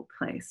inevitable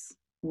place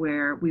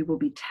where we will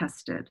be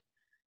tested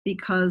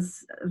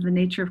because of the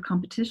nature of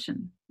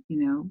competition.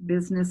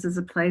 Business is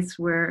a place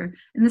where,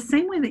 in the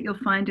same way that you'll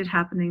find it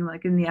happening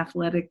like in the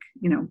athletic,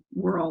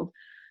 world,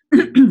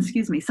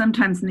 excuse me,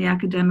 sometimes in the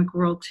academic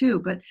world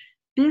too, but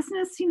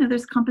business,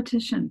 there's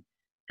competition,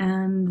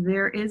 and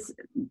there is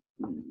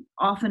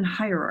often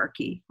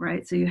hierarchy,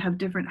 right? So you have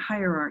different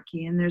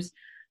hierarchy, and there's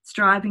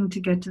striving to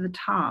get to the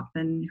top,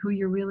 and who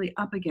you're really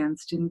up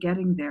against in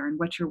getting there, and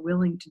what you're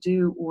willing to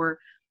do or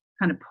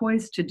kind of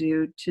poised to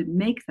do to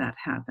make that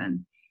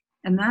happen.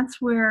 And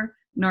that's where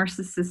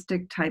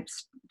narcissistic type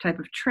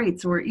of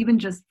traits, or even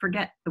just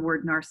forget the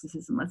word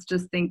narcissism. Let's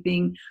just think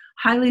being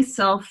highly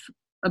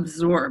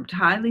self-absorbed,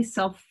 highly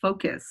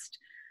self-focused,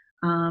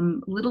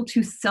 little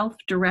too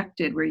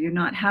self-directed, where you're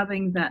not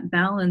having that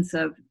balance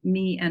of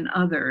me and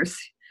others,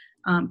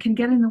 can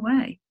get in the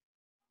way.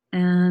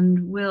 And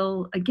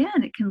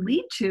it can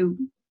lead to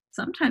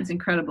sometimes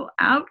incredible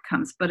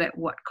outcomes, but at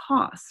what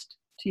cost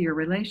to your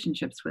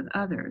relationships with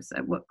others?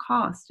 At what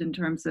cost in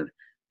terms of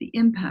the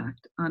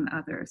impact on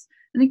others?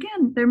 And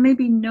again, there may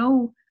be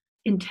no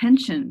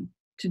intention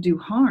to do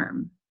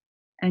harm,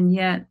 and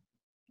yet,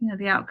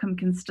 the outcome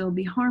can still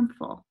be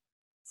harmful.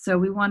 So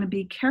we want to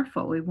be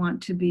careful. We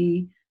want to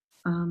be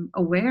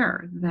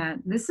aware that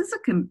this is a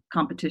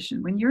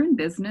competition. When you're in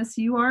business,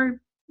 you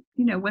are,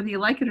 whether you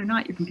like it or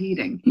not, you're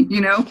competing.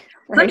 Right.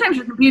 Sometimes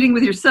you're competing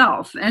with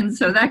yourself, and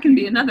so that can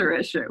be another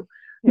issue.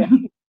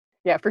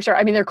 Yeah, for sure.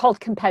 I mean, they're called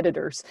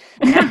competitors.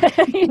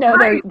 Yeah.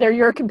 Right. they're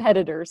your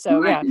competitors. So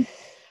right. Yeah.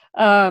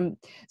 I'm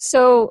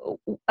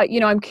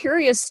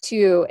curious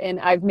too, and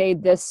I've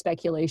made this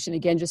speculation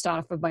again, just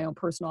off of my own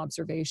personal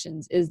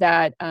observations, is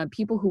that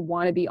people who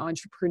want to be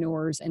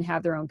entrepreneurs and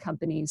have their own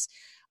companies,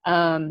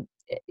 that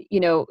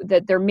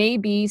there may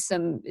be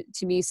some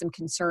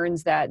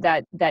concerns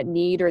that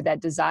need or that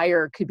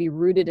desire could be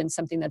rooted in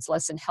something that's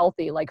less than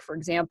healthy. Like, for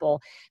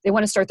example, they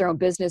want to start their own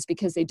business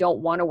because they don't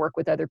want to work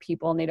with other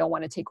people and they don't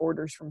want to take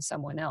orders from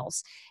someone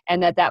else.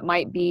 And that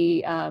might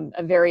be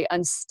a very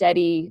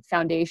unsteady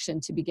foundation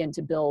to begin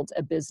to build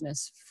a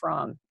business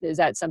from. Is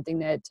that something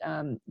that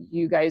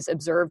you guys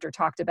observed or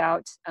talked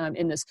about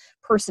in this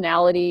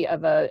personality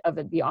of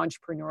the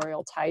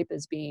entrepreneurial type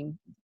as being,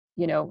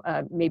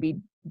 maybe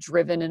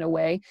driven in a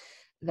way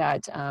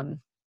that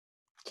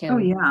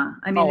can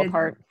fall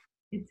apart?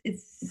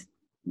 It's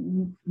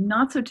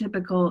not so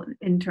typical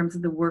in terms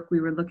of the work we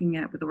were looking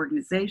at with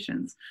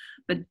organizations,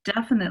 but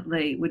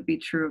definitely would be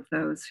true of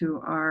those who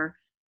are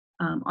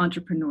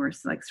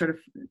entrepreneurs, like sort of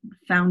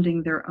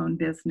founding their own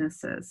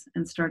businesses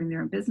and starting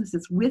their own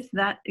businesses with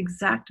that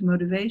exact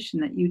motivation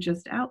that you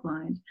just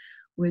outlined,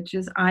 which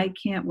is, I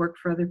can't work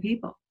for other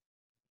people.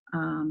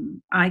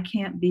 I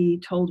can't be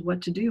told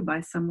what to do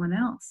by someone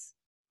else.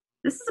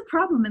 This is a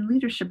problem in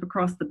leadership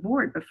across the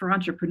board, but for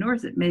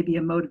entrepreneurs, it may be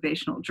a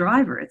motivational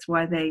driver. It's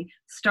why they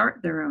start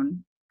their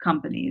own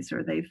companies,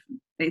 or they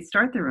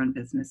start their own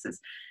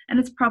businesses. And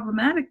it's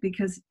problematic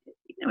because,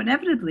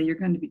 inevitably you're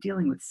going to be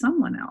dealing with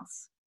someone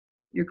else.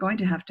 You're going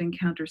to have to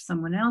encounter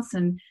someone else.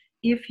 And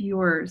if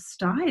your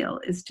style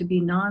is to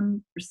be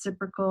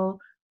non-reciprocal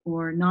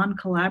or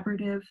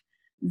non-collaborative,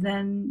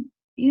 then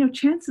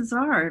chances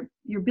are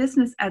your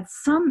business at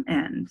some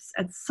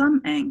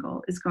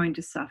angle is going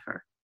to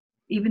suffer.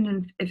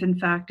 Even if in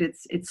fact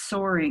it's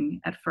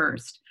soaring at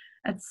first,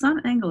 at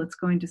some angle it's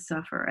going to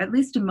suffer. At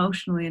least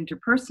emotionally,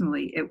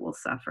 interpersonally, it will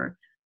suffer.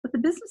 But the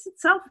business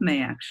itself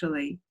may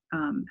actually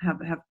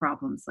have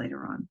problems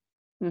later on.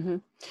 Mm-hmm.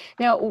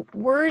 Now,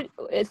 we're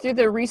through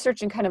the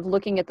research and kind of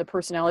looking at the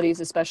personalities,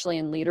 especially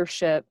in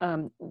leadership,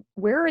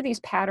 where are these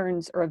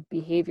patterns or of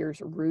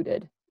behaviors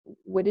rooted?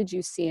 What did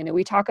you see? And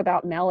we talk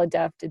about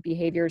maladaptive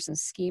behaviors and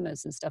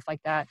schemas and stuff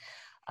like that.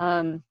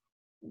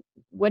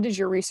 What does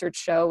your research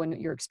show and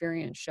your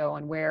experience show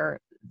on where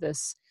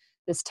this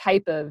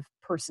type of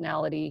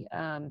personality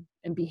and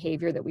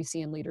behavior that we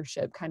see in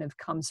leadership kind of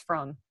comes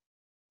from?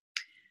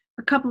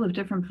 A couple of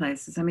different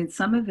places. I mean,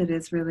 some of it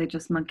is really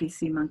just monkey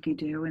see, monkey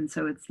do. And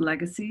so it's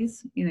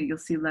legacies. You'll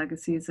see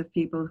legacies of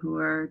people who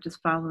are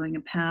just following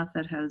a path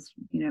that has,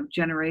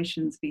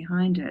 generations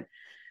behind it.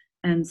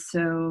 And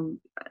so,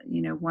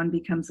 one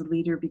becomes a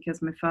leader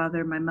because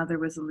my mother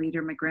was a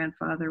leader, my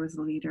grandfather was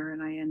a leader,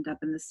 and I end up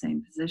in the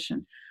same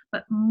position.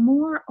 But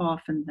more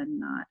often than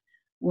not,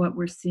 what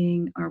we're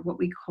seeing are what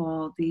we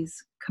call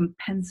these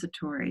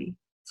compensatory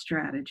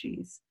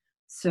strategies.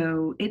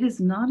 So it is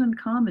not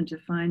uncommon to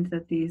find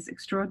that these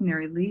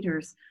extraordinary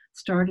leaders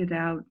started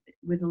out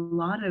with a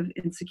lot of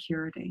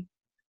insecurity,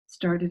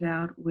 started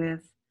out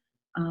with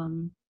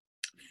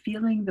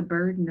feeling the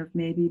burden of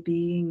maybe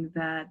being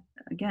that,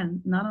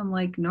 again, not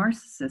unlike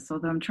narcissists,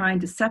 although I'm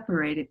trying to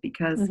separate it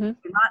because they're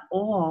not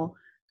all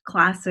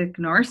classic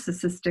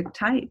narcissistic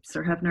types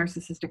or have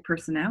narcissistic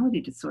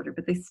personality disorder,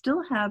 but they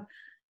still have,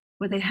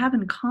 what they have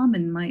in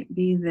common might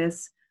be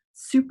this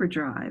super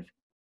drive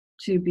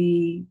to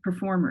be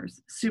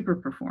performers, super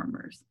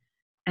performers.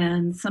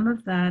 And some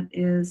of that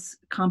is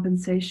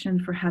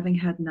compensation for having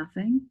had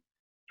nothing,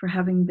 for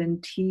having been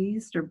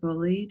teased or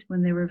bullied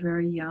when they were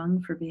very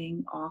young, for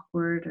being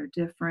awkward or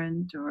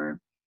different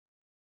or,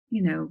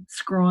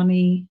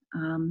 scrawny.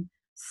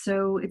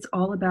 So it's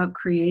all about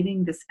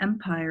creating this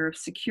empire of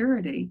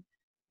security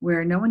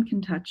where no one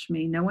can touch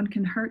me, no one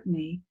can hurt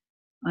me.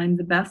 I'm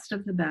the best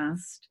of the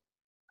best.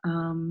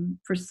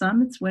 For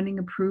some, it's winning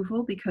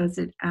approval because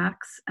it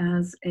acts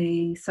as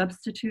a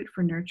substitute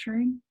for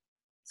nurturing.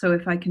 So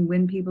if I can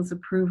win people's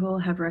approval,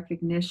 have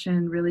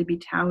recognition, really be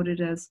touted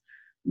as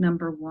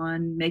number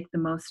one, make the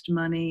most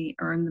money,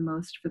 earn the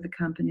most for the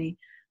company,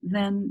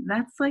 then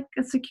that's like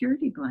a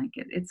security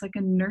blanket. It's like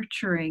a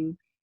nurturing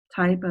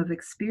type of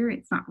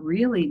experience, not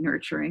really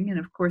nurturing. And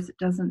of course, it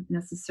doesn't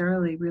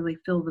necessarily really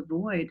fill the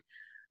void,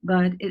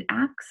 but it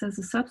acts as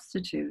a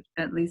substitute,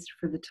 at least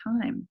for the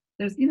time.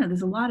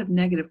 There's a lot of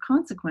negative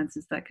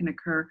consequences that can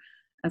occur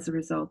as a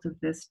result of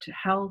this to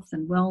health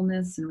and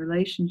wellness and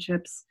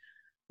relationships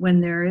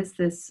when there is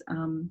this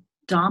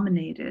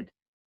dominated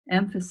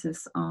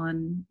emphasis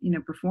on,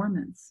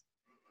 performance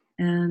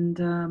and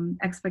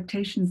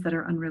expectations that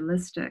are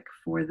unrealistic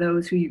for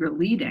those who you're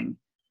leading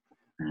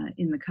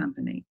in the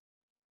company.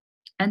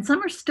 And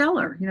some are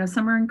stellar,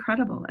 some are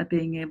incredible at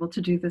being able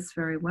to do this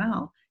very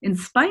well, in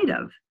spite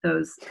of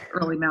those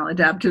early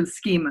maladaptive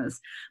schemas.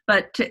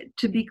 But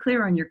to be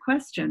clear on your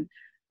question,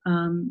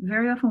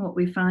 very often what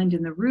we find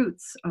in the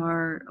roots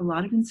are a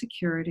lot of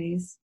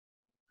insecurities,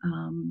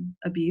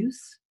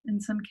 abuse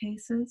in some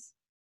cases,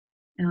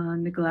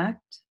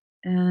 neglect,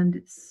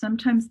 and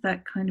sometimes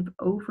that kind of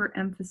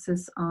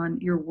overemphasis on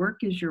your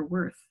work is your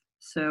worth.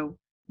 So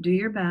do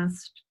your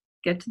best,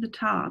 get to the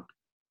top,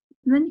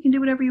 and then you can do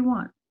whatever you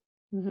want.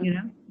 You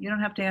don't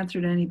have to answer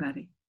to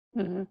anybody.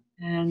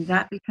 And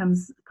that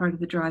becomes part of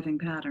the driving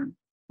pattern.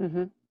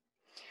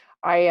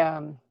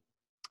 I'll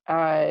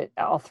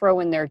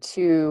throw in there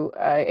too,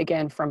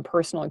 again, from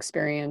personal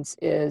experience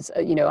is,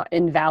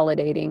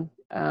 invalidating.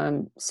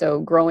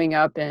 So growing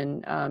up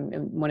and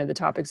one of the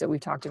topics that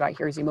we've talked about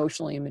here is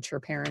emotionally immature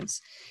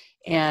parents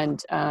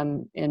and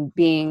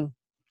being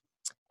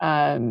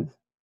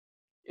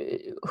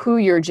who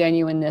your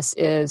genuineness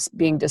is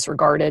being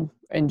disregarded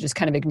and just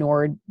kind of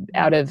ignored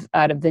out of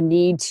the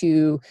need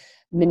to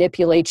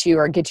manipulate you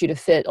or get you to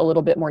fit a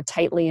little bit more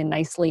tightly and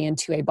nicely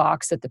into a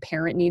box that the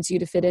parent needs you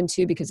to fit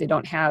into because they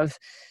don't have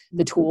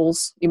the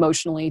tools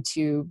emotionally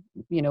to,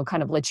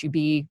 kind of let you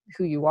be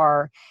who you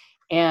are.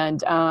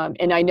 And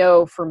I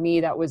know for me,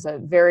 that was a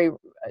very,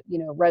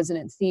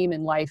 resonant theme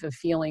in life of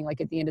feeling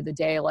like at the end of the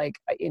day, like,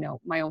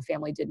 my own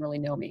family didn't really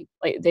know me.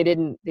 Like they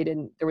didn't,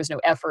 there was no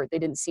effort. They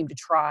didn't seem to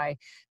try.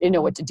 They didn't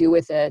know what to do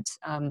with it.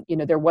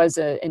 There was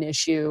an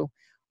issue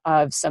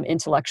of some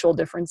intellectual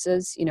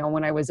differences.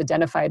 When I was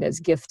identified as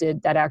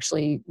gifted, that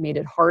actually made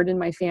it hard in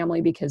my family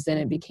because then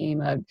it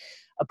became a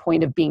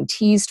point of being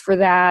teased for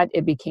that.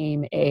 It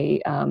became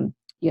I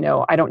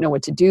don't know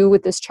what to do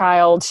with this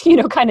child,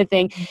 kind of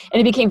thing. And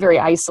it became very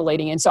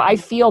isolating. And so I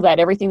feel that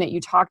everything that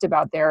you talked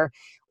about there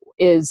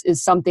is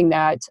something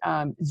that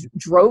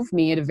drove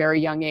me at a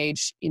very young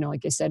age.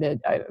 Like I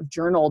said, I've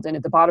journaled, and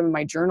at the bottom of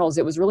my journals,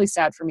 it was really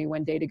sad for me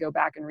one day to go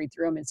back and read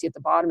through them and see at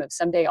the bottom of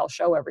someday I'll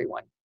show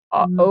everyone.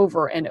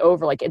 Over and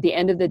over, like at the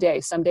end of the day,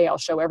 someday I'll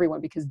show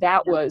everyone, because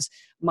that was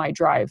my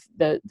drive.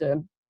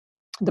 The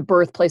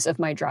birthplace of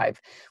my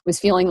drive was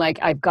feeling like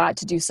I've got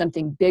to do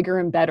something bigger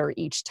and better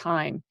each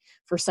time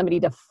for somebody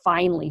to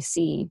finally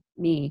see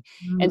me.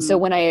 And so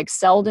when I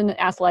excelled in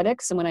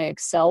athletics and when I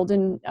excelled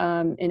in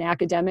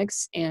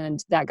academics,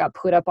 and that got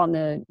put up on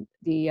the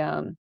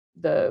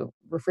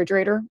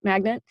refrigerator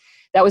magnet,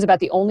 that was about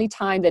the only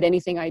time that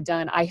anything I'd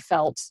done I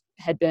felt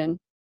had been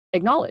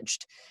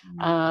acknowledged.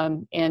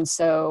 And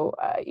so,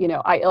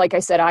 like I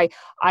said,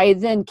 I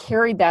then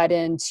carried that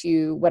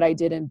into what I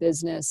did in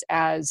business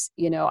as,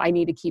 I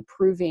need to keep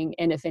proving.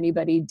 And if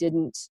anybody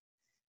didn't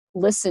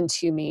listen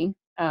to me,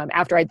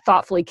 after I'd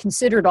thoughtfully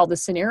considered all the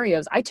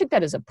scenarios, I took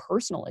that as a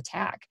personal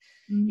attack.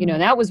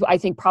 And that was, I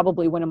think,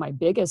 probably one of my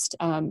biggest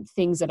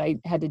things that I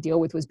had to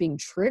deal with was being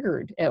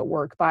triggered at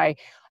work by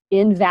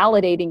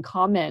invalidating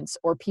comments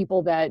or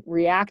people that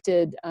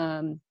reacted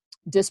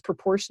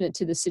disproportionate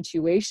to the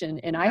situation.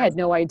 And I had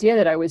no idea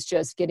that I was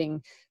just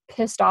getting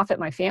pissed off at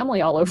my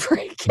family all over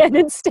again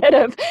instead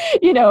of,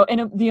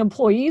 and the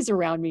employees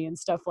around me and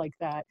stuff like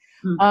that.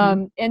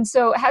 Mm-hmm. And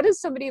so how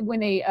does somebody, when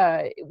they,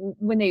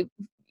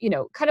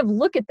 kind of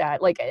look at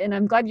that, like, and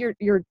I'm glad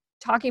you're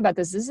talking about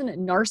this isn't a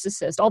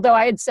narcissist, although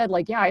I had said,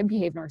 like, yeah, I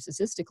behave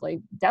narcissistically,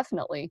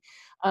 definitely.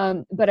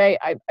 But I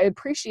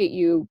appreciate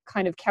you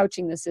kind of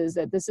couching this as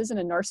that this isn't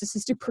a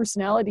narcissistic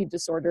personality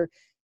disorder,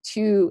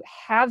 to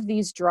have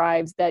these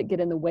drives that get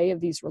in the way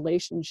of these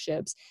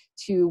relationships,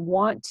 to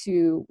want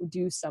to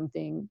do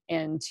something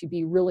and to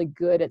be really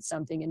good at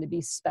something and to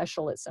be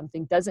special at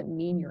something doesn't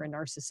mean you're a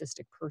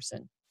narcissistic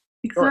person.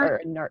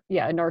 Exactly.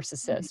 A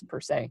narcissist per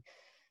se.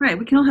 Right.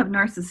 We can all have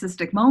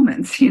narcissistic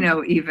moments,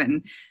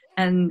 even.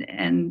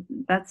 And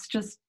that's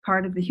just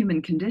part of the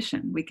human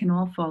condition. We can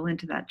all fall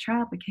into that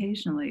trap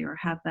occasionally or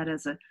have that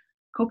as a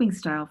coping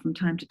style from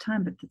time to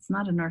time, but it's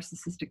not a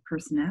narcissistic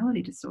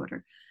personality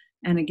disorder.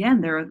 And again,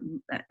 there are,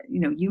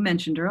 you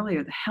mentioned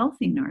earlier, the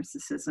healthy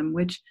narcissism,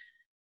 which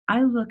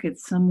I look at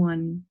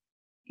someone,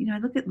 I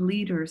look at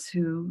leaders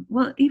who,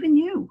 well, even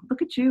you,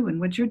 look at you and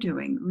what you're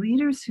doing,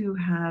 leaders who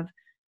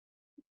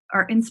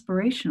are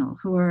inspirational,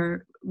 who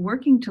are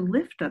working to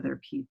lift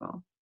other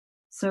people.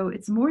 So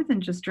it's more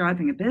than just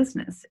driving a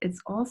business.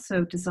 It's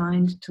also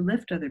designed to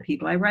lift other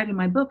people. I write in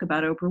my book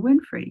about Oprah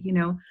Winfrey.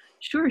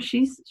 Sure,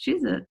 she's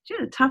a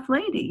tough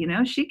lady.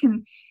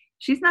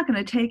 She's not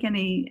going to take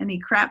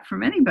any crap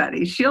from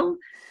anybody. She'll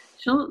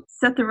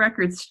set the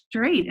record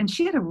straight. And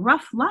she had a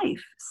rough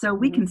life. So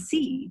we can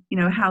see,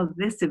 how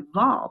this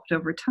evolved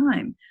over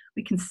time.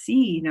 We can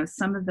see,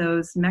 some of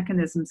those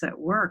mechanisms at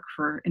work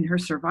in her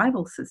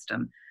survival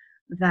system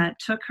that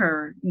took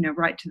her,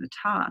 right to the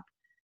top.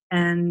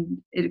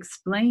 And it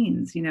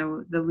explains,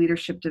 the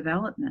leadership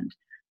development.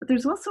 But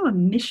there's also a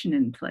mission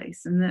in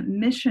place, and that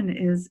mission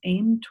is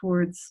aimed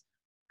towards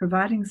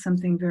providing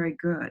something very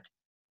good.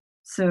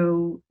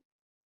 So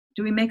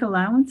do we make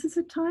allowances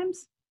at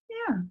times?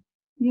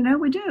 Yeah,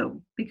 we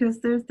do, because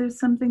there's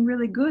something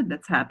really good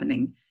that's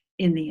happening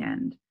in the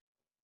end.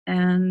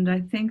 And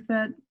I think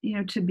that,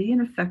 to be an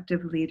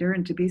effective leader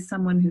and to be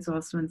someone who's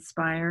also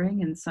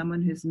inspiring and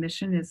someone whose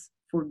mission is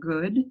for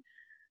good,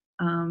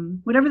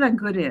 whatever that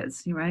good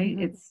is, right?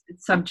 Mm-hmm. It's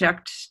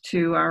subject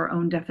to our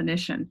own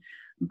definition.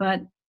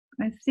 But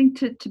I think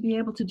to be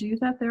able to do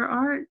that,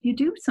 you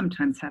do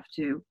sometimes have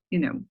to,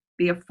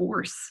 be a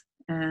force,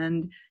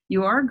 and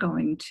you are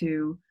going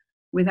to,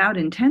 without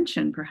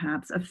intention,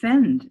 perhaps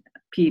offend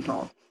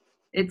people.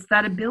 It's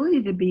that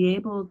ability to be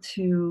able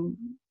to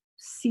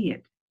see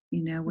it,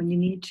 when you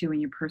need to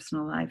in your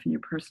personal life and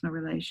your personal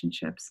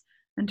relationships,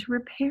 and to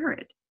repair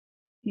it.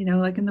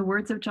 Like in the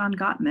words of John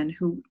Gottman,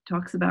 who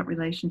talks about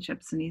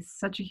relationships, and he's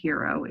such a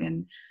hero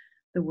in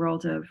the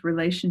world of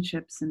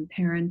relationships and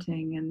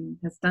parenting and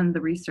has done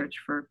the research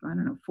for,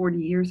 40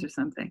 years or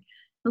something.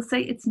 He'll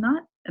say it's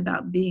not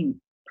about being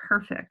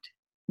perfect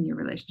in your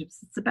relationships.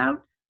 It's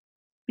about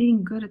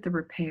being good at the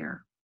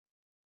repair.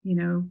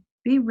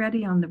 Be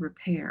ready on the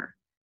repair.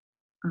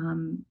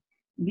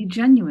 Be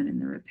genuine in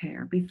the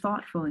repair. Be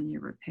thoughtful in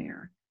your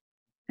repair,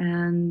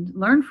 and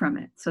learn from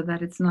it so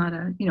that it's not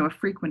a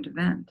frequent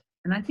event.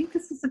 And I think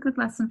this is a good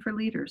lesson for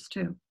leaders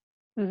too.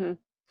 Mm-hmm.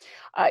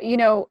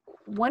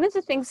 One of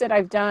the things that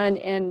I've done,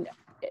 and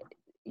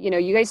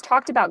you guys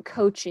talked about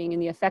coaching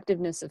and the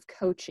effectiveness of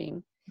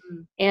coaching,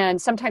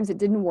 and sometimes it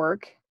didn't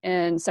work,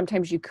 and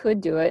sometimes you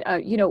could do it.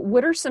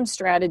 What are some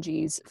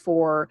strategies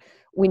for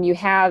when you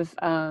have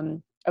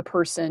a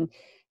person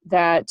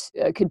that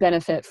could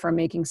benefit from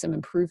making some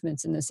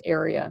improvements in this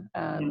area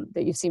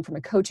that you've seen from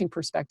a coaching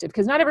perspective?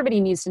 Because not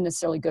everybody needs to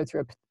necessarily go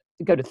to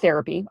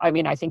therapy. I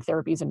mean, I think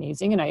therapy is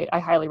amazing, and I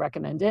highly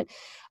recommend it.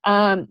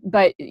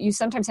 But you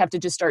sometimes have to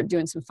just start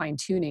doing some fine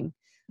tuning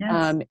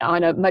on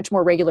a much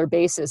more regular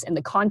basis in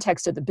the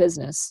context of the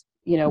business,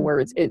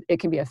 where it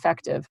can be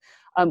effective.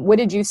 What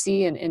did you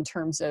see in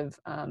terms of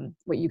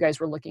what you guys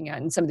were looking at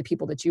and some of the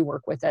people that you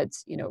work with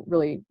that's,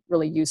 really,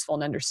 really useful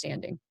in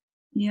understanding?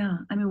 Yeah.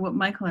 I mean, what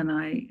Michael and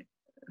I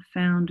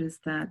found is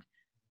that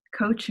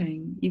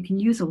coaching, you can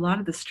use a lot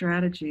of the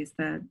strategies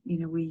that,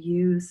 we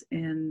use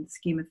in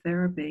schema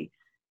therapy,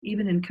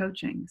 even in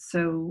coaching.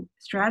 So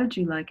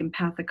strategy like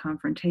empathic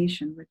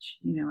confrontation, which,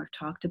 I've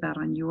talked about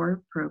on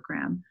your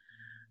program,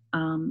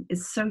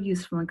 is so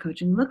useful in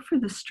coaching. Look for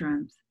the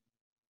strength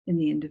in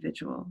the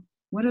individual.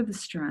 What are the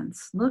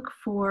strengths?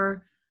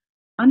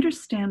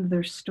 Understand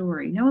their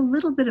story. Know a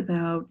little bit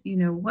about,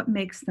 what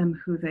makes them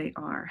who they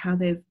are, how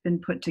they've been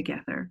put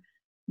together,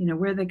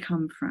 where they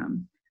come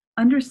from.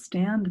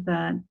 Understand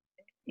that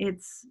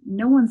it's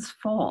no one's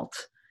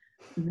fault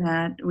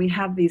that we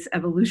have these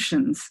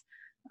evolutions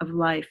of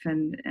life,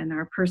 and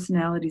our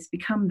personalities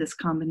become this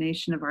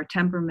combination of our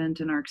temperament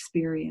and our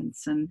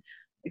experience and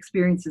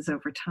experiences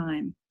over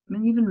time. I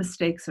mean, even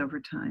mistakes over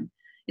time.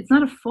 It's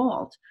not a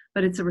fault,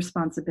 but it's a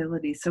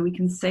responsibility. So we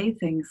can say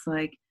things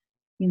like,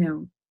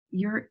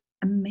 you're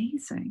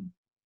amazing.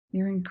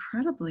 You're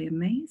incredibly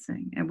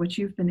amazing at what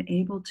you've been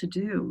able to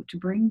do to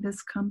bring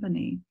this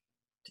company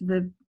to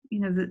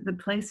the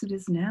place it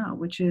is now,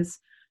 which is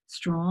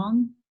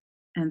strong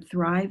and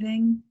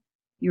thriving.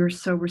 You're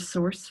so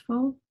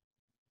resourceful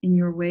in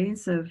your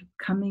ways of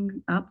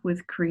coming up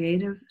with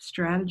creative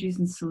strategies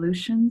and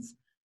solutions.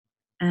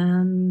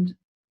 And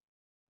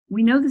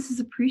we know this is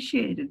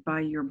appreciated by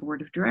your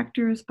board of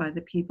directors, by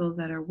the people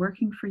that are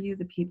working for you,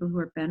 the people who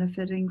are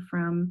benefiting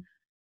from,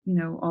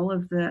 all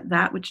of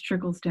that which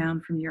trickles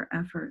down from your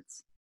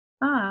efforts.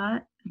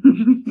 But,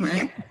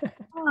 right?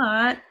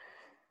 But,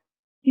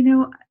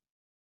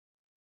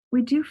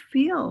 we do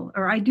feel,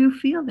 or I do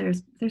feel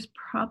there's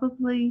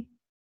probably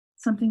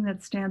something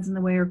that stands in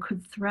the way or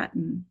could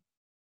threaten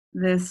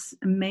this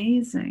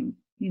amazing,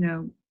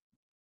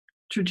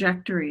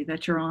 trajectory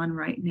that you're on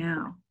right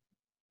now.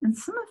 And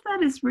some of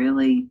that is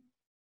really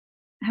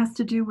has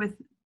to do with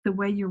the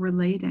way you're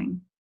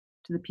relating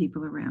to the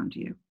people around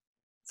you.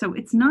 So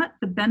it's not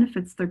the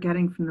benefits they're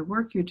getting from the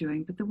work you're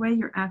doing, but the way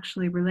you're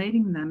actually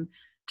relating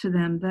to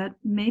them that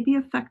may be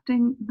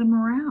affecting the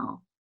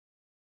morale,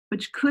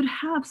 which could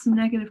have some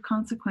negative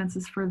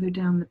consequences further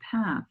down the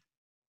path.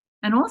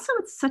 And also,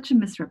 it's such a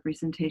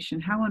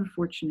misrepresentation, how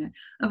unfortunate,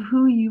 of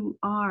who you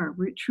are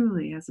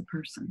truly as a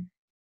person,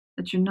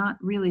 that you're not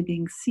really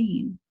being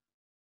seen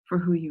for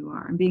who you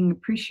are and being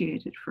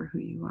appreciated for who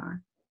you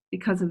are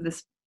because of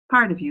this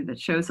part of you that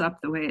shows up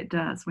the way it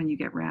does when you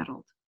get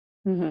rattled.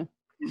 Mm-hmm.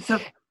 So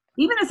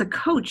even as a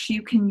coach,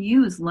 you can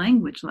use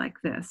language like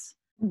this.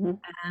 Mm-hmm.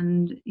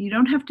 And you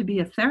don't have to be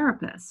a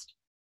therapist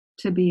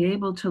to be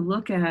able to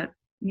look at,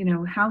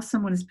 how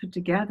someone is put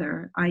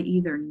together,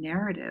 i.e. their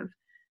narrative,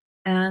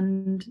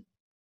 and,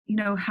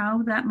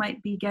 how that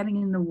might be getting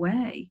in the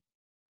way.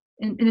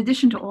 In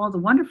addition to all the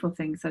wonderful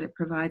things that it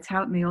provides,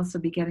 how it may also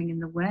be getting in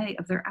the way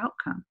of their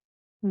outcome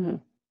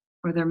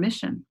or their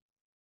mission.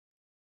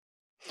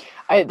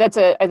 That's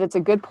a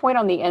good point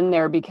on the end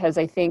there, because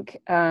I think,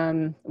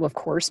 well, of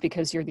course,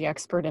 because you're the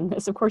expert in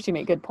this, of course you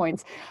make good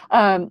points.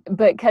 But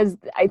because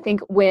I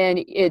think when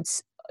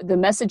the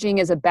messaging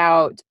is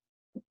about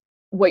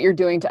what you're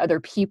doing to other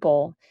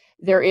people,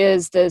 there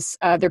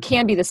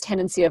can be this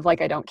tendency of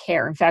like, I don't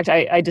care. In fact,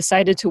 I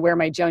decided to wear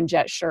my Joan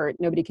Jett shirt.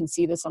 Nobody can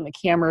see this on the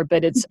camera,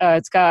 but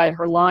it's got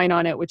her line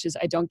on it, which is,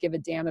 I don't give a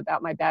damn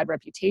about my bad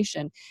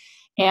reputation.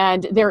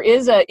 And there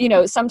is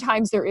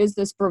sometimes there is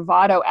this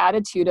bravado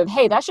attitude of,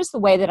 hey, that's just the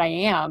way that I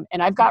am.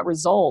 And I've got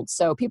results.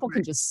 So people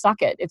can just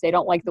suck it if they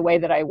don't like the way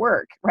that I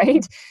work.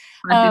 Right.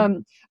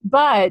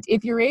 But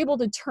if you're able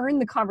to turn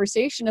the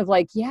conversation of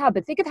like, yeah,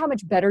 but think of how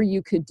much better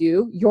you could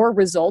do. Your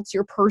results,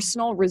 your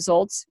personal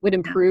results would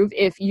improve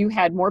if you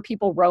had more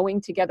people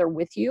rowing together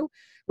with you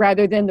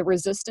rather than the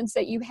resistance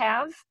that you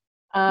have.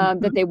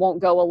 That they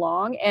won't go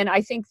along. And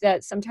I think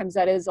that sometimes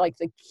that is like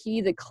the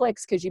key that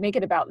clicks, because you make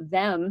it about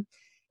them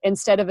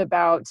instead of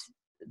about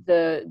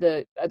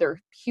the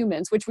other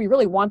humans, which we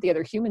really want the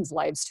other humans'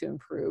 lives to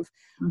improve.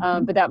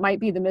 But that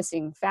might be the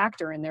missing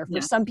factor in there for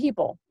some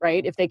people,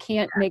 right? If they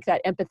can't make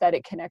that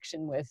empathetic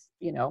connection with,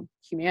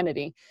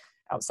 humanity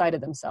outside of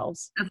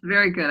themselves. That's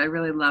very good. I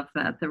really love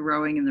that. The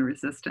rowing and the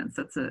resistance.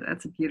 That's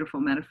a beautiful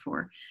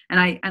metaphor. And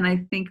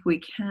I think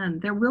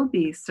there will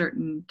be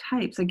certain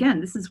types.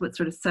 Again, this is what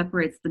sort of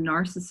separates the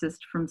narcissist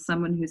from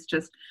someone who's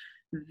just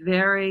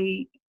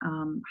very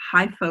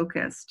high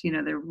focused.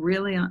 They're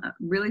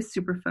really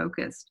super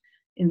focused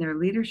in their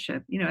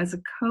leadership. As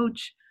a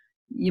coach,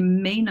 you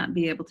may not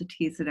be able to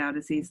tease it out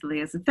as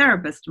easily as a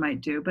therapist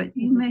might do, but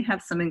you may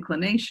have some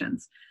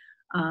inclinations.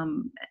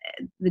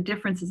 The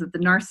difference is that the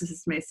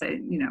narcissist may say,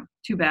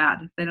 too bad.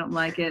 If they don't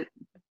like it,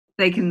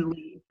 they can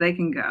leave, they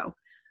can go.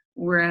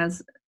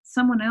 Whereas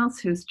someone else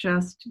who's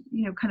just,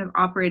 kind of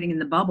operating in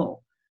the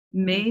bubble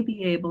may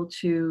be able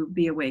to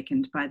be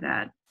awakened by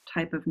that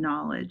type of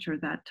knowledge or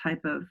that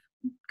type of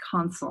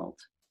consult,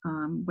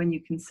 when you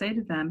can say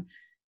to them,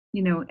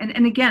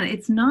 and again,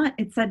 it's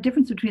that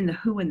difference between the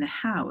who and the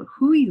how,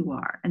 who you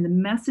are and the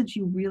message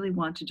you really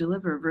want to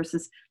deliver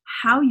versus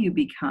how you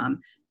become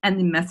and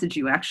the message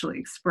you actually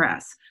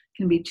express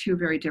can be two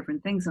very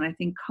different things. And I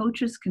think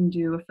coaches can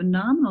do a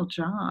phenomenal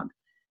job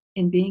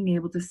in being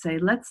able to say,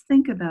 let's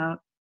think about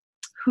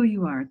who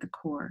you are at the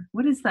core.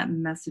 What is that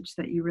message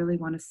that you really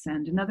want to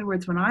send? In other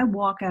words, when I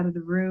walk out of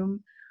the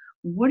room,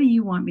 what do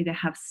you want me to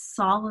have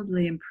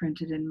solidly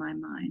imprinted in my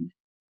mind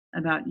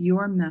about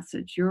your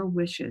message, your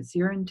wishes,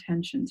 your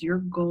intentions, your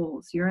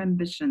goals, your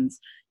ambitions,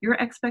 your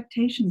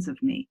expectations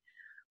of me?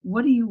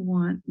 What do you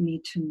want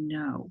me to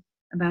know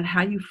about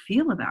how you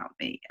feel about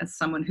me as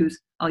someone who's,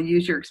 I'll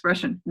use your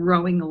expression,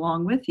 rowing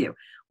along with you?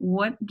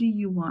 What do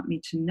you want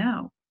me to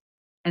know?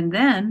 And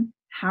then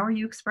how are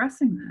you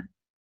expressing that?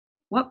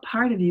 What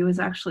part of you is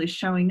actually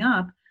showing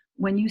up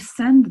when you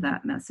send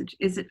that message?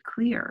 Is it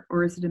clear,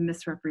 or is it a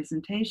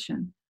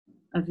misrepresentation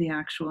of the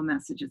actual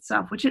message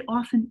itself, which it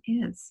often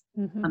is,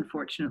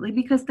 unfortunately,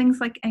 because things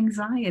like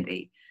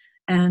anxiety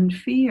and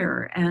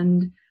fear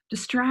and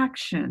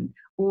distraction,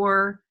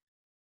 or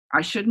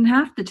I shouldn't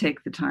have to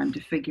take the time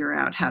to figure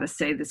out how to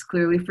say this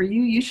clearly for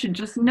you. You should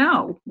just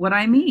know what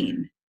I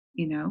mean,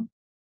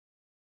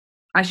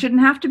 I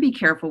shouldn't have to be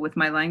careful with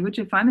my language.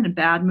 If I'm in a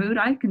bad mood,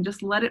 I can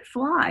just let it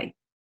fly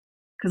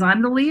because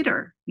I'm the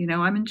leader,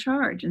 I'm in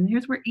charge. And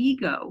here's where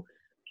ego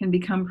can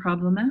become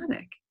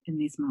problematic in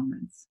these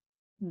moments.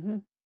 Mm-hmm.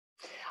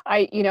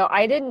 I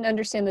didn't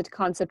understand the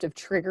concept of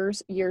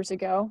triggers years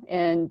ago,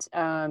 and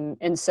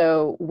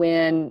so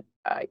when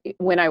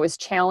I was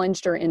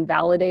challenged or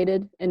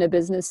invalidated in a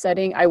business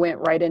setting, I went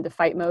right into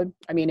fight mode.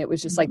 I mean, it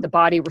was just like the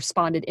body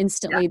responded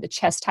instantly, the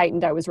chest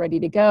tightened, I was ready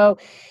to go,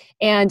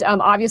 and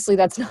obviously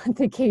that's not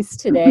the case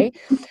today.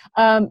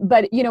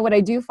 But what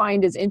I do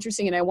find is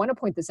interesting, and I want to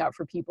point this out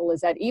for people, is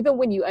that even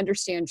when you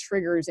understand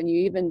triggers and you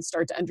even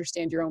start to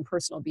understand your own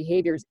personal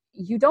behaviors,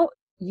 you don't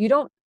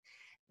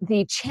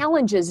the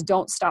challenges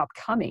don't stop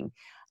coming,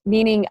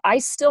 meaning I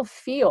still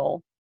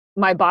feel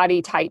my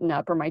body tighten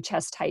up or my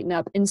chest tighten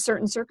up in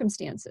certain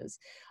circumstances.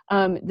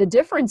 The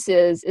difference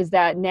is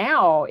that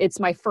now it's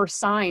my first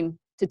sign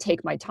to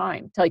take my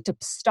time, to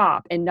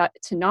stop and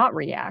not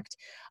react.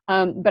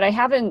 But I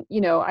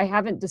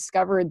haven't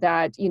discovered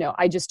that,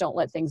 I just don't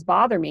let things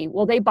bother me.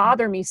 Well, they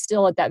bother me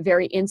still at that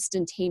very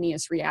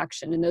instantaneous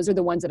reaction. And those are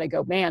the ones that I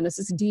go, man, this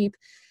is deep.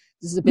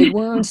 This is a big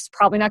wound. It's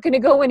probably not going to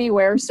go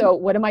anywhere. So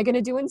what am I going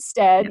to do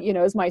instead?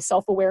 As my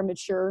self-aware,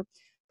 mature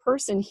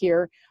person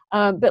here.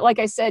 But like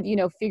I said,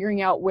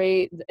 figuring out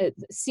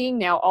seeing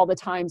now all the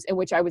times in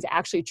which I was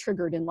actually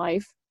triggered in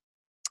life,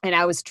 and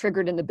I was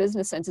triggered in the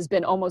business sense, it's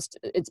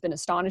been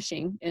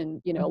astonishing and,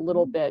 a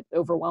little bit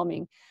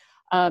overwhelming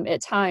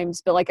at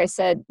times. But like I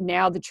said,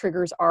 now the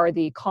triggers are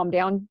the calm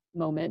down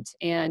moment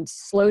and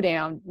slow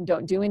down,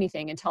 don't do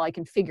anything until I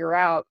can figure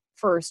out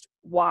first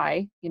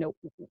why,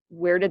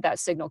 where did that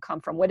signal come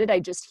from? What did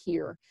I just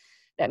hear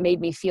that made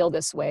me feel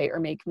this way,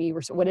 or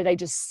what did I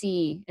just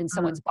see in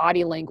someone's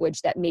body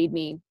language that made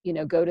me,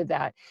 go to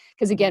that?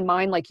 Because again,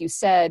 mine, like you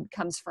said,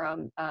 comes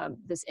from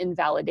this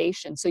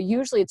invalidation. So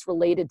usually it's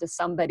related to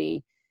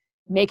somebody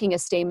making a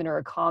statement or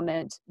a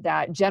comment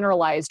that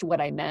generalized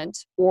what I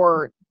meant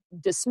or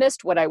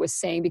dismissed what I was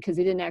saying because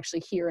they didn't actually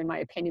hear, in my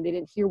opinion, they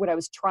didn't hear what I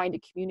was trying to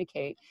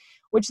communicate,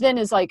 which then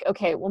is like,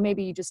 okay, well,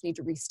 maybe you just need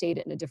to restate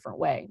it in a different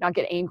way, not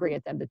get angry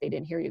at them that they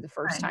didn't hear you the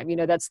first time.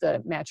 That's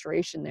the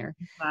maturation there.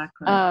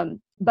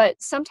 Exactly.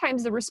 But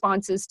sometimes the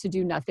response is to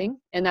do nothing.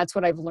 And that's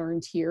what I've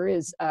learned here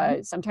is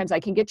sometimes I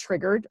can get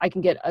triggered. I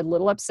can get a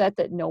little upset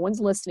that no one's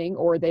listening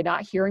or they're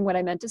not hearing what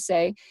I meant to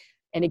say.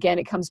 And again,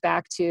 it comes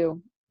back to,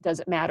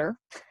 does it matter?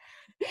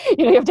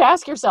 You have to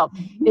ask yourself,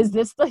 is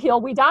this the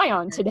hill we die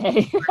on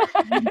today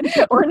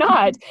or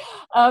not?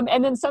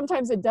 And then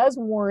sometimes it does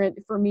warrant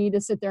for me to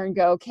sit there and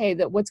go, okay,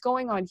 that what's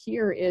going on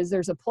here is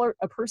there's a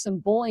person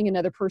bullying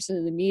another person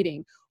in the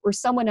meeting, or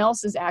someone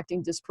else is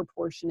acting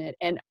disproportionate.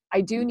 And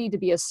I do need to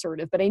be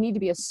assertive, but I need to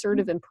be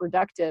assertive and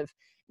productive,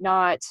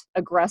 not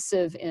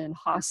aggressive and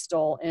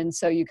hostile. And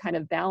so you kind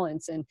of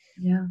balance. And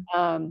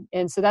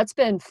so that's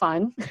been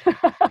fun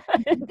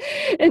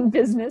in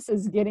business,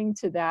 is getting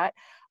to that.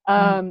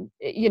 And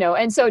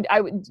so I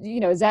would,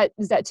 is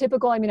that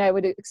typical? I mean, I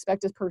would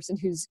expect a person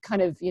who's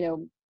kind of,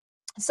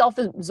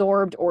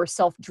 self-absorbed or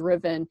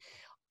self-driven,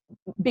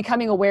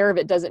 becoming aware of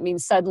it doesn't mean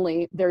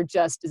suddenly they're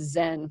just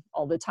zen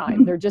all the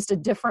time. They're just a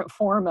different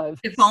form of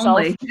if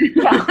only.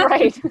 Yeah,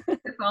 right.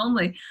 If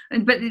only.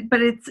 But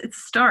it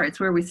starts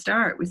where we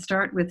start. We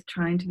start with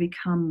trying to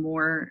become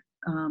more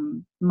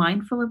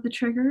mindful of the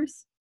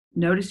triggers,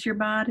 notice your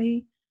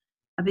body.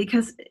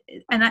 Because,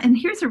 and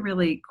here's a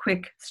really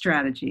quick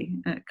strategy,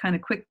 kind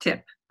of quick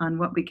tip on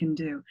what we can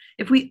do.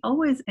 If we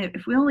only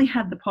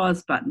had the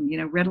pause button,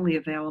 readily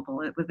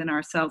available within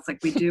ourselves,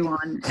 like we do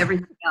on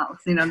everything else,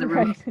 the remote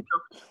Right.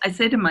 control, I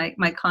say to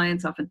my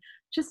clients often,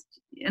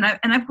 and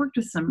I've worked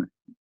with some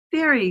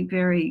very,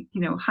 very,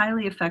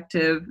 highly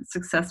effective,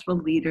 successful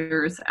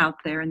leaders out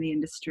there in the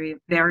industry of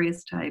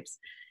various types.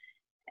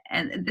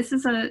 And this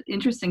is an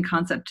interesting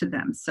concept to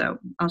them. So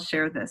I'll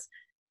share this.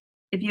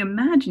 If you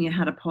imagine you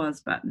had a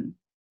pause button,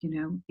 and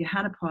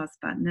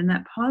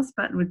that pause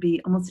button would be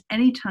almost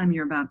any time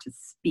you're about to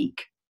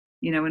speak,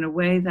 in a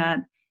way that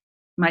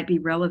might be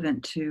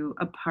relevant to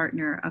a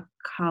partner, a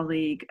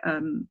colleague,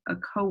 a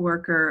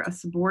coworker, a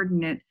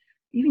subordinate,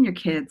 even your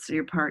kids or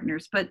your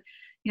partners. But,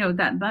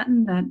 that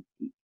button that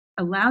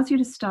allows you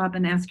to stop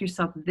and ask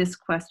yourself this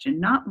question,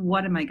 not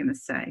what am I going to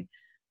say?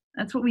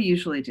 That's what we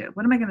usually do.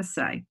 What am I going to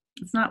say?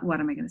 It's not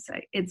what am I going to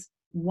say? It's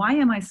why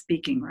am I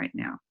speaking right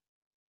now?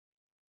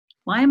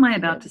 Why am I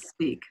about to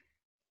speak?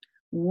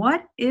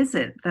 What is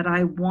it that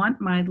I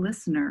want my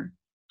listener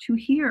to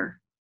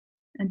hear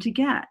and to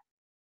get?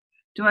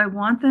 Do I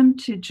want them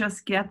to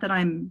just get that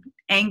I'm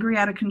angry,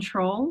 out of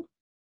control,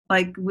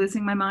 like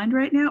losing my mind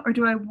right now? Or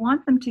do I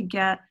want them to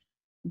get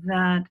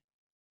that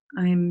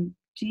I'm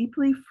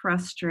deeply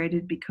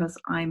frustrated because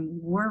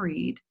I'm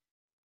worried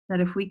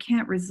that if we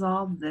can't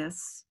resolve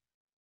this,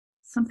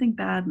 something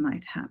bad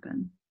might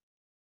happen,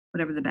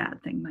 whatever the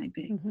bad thing might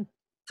be. Mm-hmm.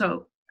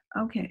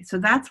 So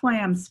that's why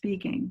I'm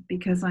speaking,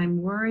 because I'm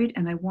worried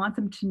and I want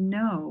them to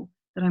know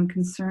that I'm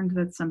concerned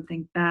that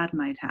something bad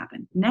might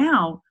happen.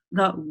 Now,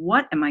 the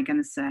what am I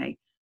going to say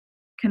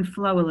can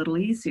flow a little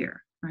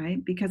easier.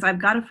 right? Because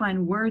I've got to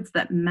find words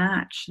that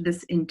match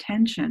this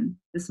intention,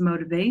 this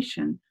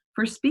motivation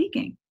for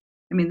speaking.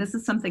 I mean, this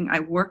is something I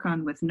work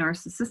on with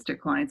narcissistic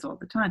clients all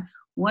the time.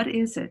 What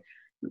is it?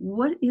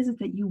 What is it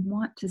that you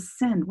want to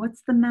send?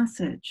 What's the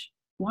message?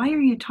 Why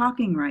are you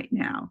talking right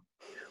now?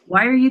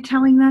 Why are you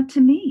telling that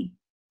to me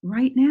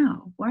right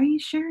now? Why are you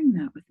sharing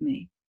that with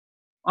me?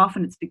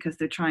 Often it's because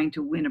they're trying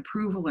to win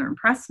approval or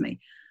impress me,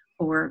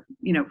 or,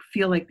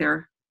 feel like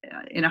they're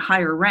in a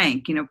higher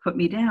rank, put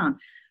me down.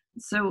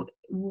 So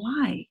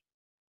why?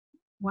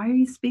 Why are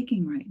you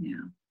speaking right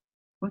now?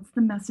 What's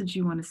the message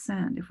you want to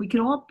send? If we could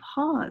all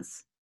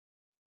pause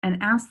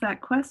and ask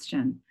that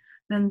question,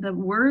 then the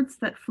words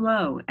that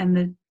flow and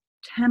the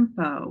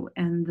tempo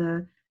and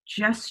the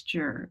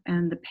gesture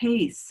and the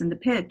pace and the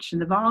pitch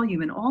and the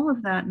volume and all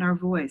of that in our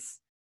voice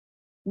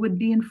would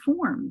be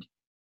informed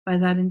by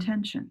that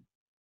intention.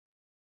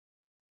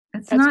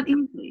 It's That's not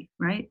easy,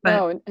 right?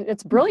 No,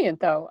 it's brilliant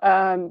though.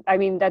 I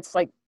mean, that's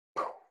like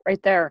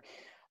right there.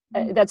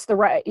 Mm. That's the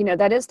right,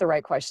 that is the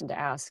right question to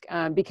ask,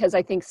 because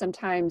I think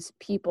sometimes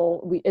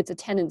it's a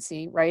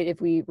tendency, right? If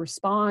we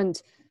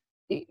respond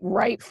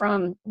right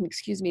from,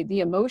 the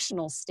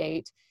emotional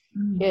state,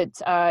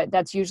 Mm.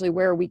 that's usually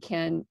where we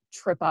can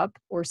trip up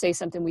or say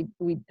something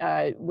we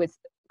with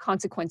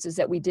consequences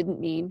that we didn't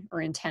mean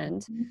or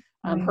intend,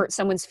 Right. hurt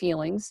someone's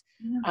feelings.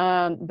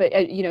 Yeah. But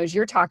as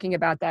you're talking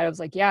about that, I was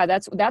like, yeah,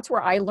 that's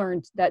where I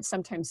learned that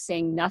sometimes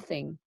saying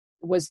nothing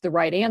was the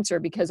right answer,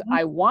 because Yeah.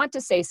 I want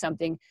to say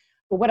something,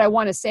 but what I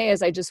want to say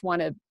is I just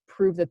want to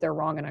prove that they're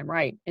wrong and I'm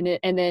right.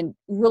 And then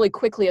really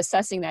quickly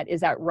assessing that,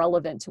 is that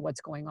relevant to what's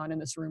going on in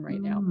this room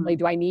right now? Mm. Like,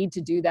 do I need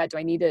to do that? Do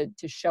I need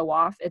to show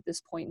off at this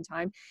point in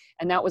time?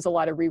 And that was a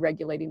lot of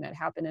re-regulating that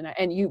happened.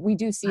 We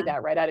do see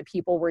that right out of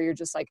people, where you're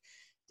just like,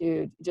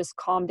 dude, just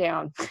calm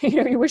down.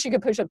 You wish you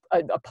could push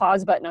a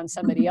pause button on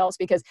somebody else,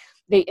 because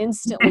they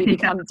instantly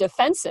become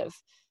defensive,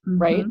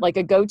 right? Mhm. Like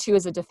a go-to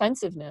is a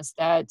defensiveness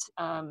that,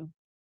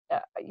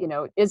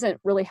 isn't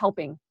really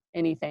helping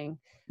anything.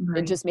 It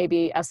Right. just may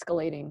be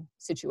escalating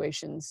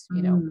situations,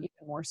 Mm.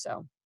 even more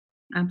so.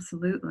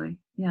 Absolutely.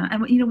 Yeah.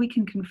 And, we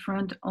can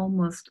confront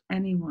almost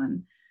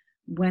anyone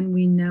when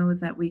we know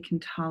that we can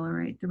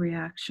tolerate the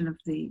reaction of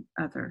the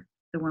other,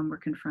 the one we're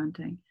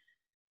confronting.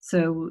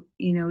 So,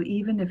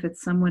 even if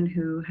it's someone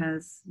who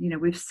has,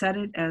 we've said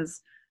it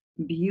as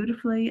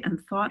beautifully and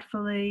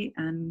thoughtfully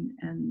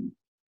and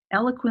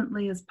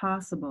eloquently as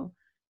possible,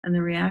 and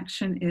the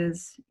reaction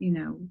is,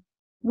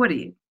 what are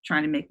you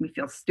trying to make me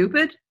feel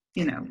stupid?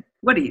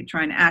 What are you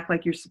trying to act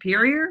like you're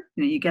superior?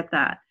 You get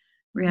that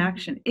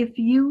reaction. If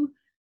you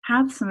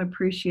have some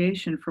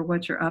appreciation for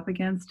what you're up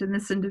against in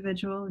this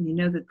individual, and you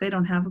know that they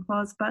don't have a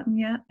pause button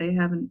yet, they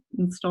haven't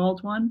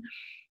installed one,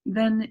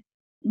 then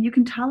you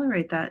can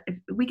tolerate that. If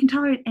we can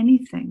tolerate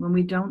anything when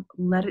we don't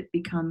let it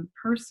become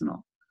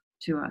personal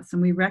to us,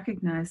 and we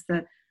recognize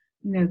that,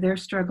 they're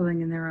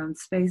struggling in their own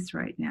space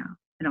right now.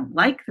 I don't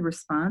like the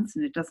response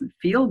and it doesn't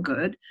feel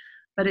good,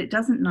 but it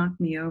doesn't knock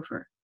me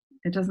over.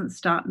 It doesn't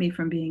stop me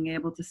from being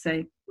able to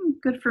say,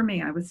 good for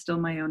me. I was still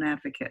my own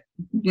advocate,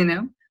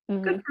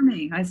 Mm-hmm. good for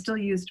me. I still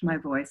used my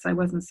voice. I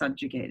wasn't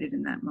subjugated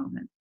in that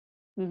moment.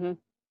 Mm-hmm.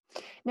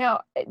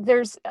 Now,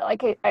 there's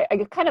like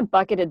I kind of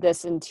bucketed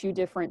this in two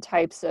different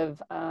types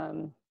of,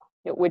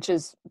 which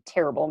is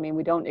terrible. I mean,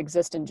 we don't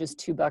exist in just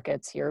two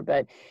buckets here,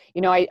 but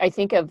I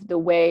think of the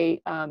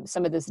way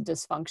some of this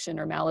dysfunction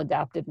or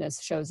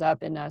maladaptiveness shows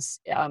up in us,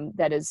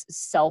 that is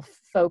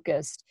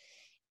self-focused.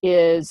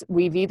 Is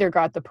we've either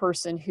got the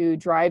person who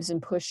drives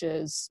and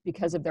pushes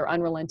because of their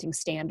unrelenting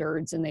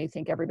standards, and they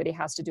think everybody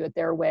has to do it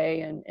their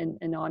way,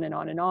 and on and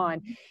on and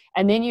on.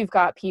 And then you've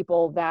got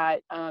people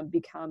that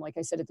become, like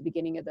I said at the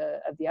beginning of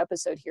the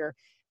episode here,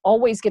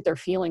 always get their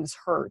feelings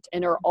hurt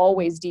and are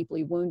always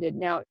deeply wounded.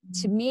 Now,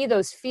 to me,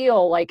 those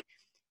feel like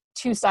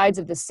two sides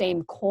of the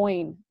same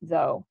coin,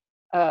 though,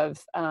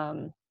 of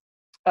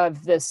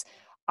this.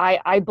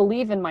 I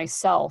believe in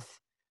myself,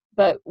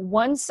 but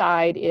one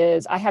side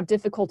is I have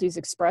difficulties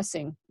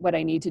expressing what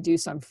I need to do.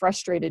 So I'm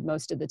frustrated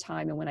most of the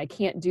time. And when I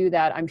can't do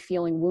that, I'm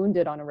feeling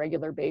wounded on a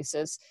regular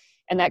basis.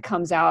 And that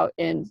comes out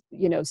in,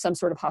 some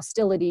sort of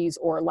hostilities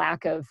or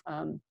lack of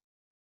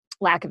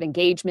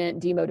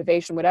engagement,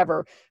 demotivation,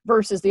 whatever,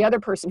 versus the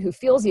other person who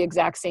feels the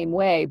exact same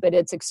way, but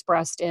it's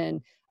expressed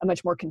in a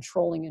much more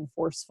controlling and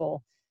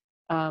forceful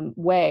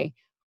way.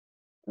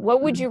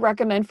 What would you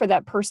recommend for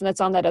that person that's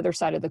on that other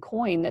side of the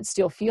coin, that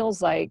still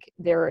feels like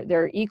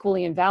they're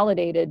equally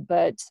invalidated,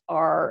 but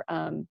are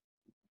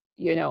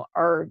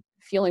are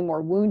feeling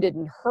more wounded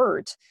and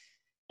hurt,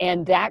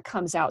 and that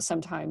comes out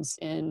sometimes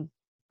in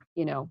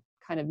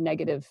kind of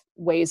negative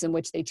ways in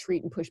which they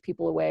treat and push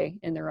people away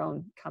in their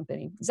own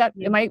company?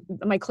 Am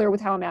I clear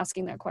with how I'm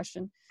asking that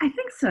question? I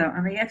think so.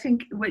 I mean, I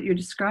think what you're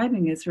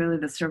describing is really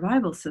the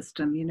survival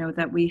system,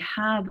 that we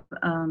have,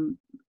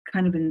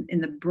 kind of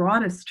in the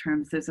broadest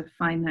terms, there's a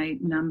finite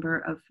number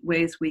of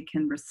ways we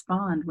can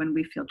respond when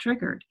we feel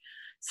triggered.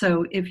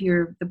 So if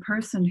you're the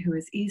person who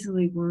is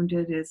easily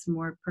wounded, is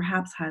more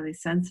perhaps highly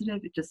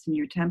sensitive, just in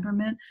your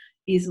temperament,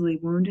 easily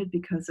wounded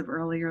because of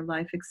earlier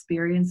life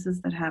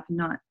experiences that have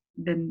not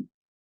been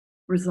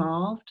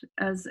resolved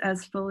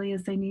as fully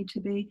as they need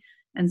to be.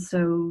 And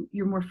so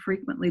you're more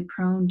frequently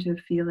prone to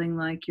feeling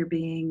like you're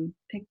being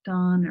picked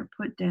on or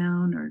put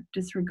down or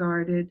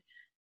disregarded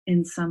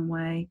in some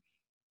way.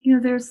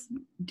 There's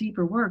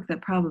deeper work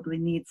that probably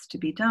needs to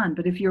be done.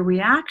 But if your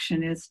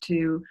reaction is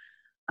to,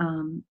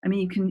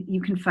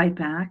 you can fight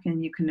back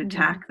and you can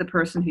attack the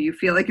person who you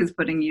feel like is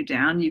putting you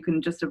down. You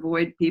can just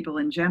avoid people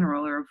in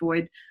general or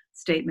avoid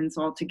statements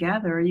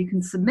altogether. Or you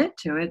can submit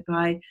to it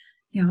by,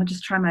 I'll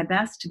just try my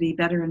best to be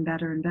better and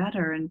better and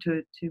better and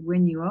to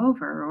win you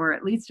over, or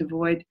at least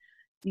avoid,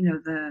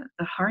 the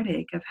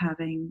heartache of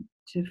having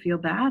to feel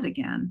bad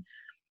again.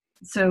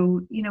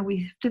 So, we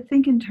have to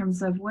think in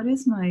terms of what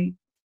is my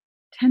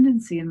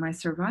tendency in my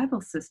survival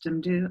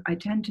system. Do I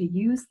tend to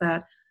use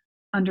that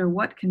under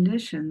what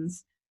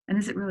conditions, and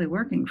is it really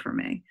working for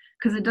me?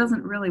 Because it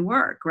doesn't really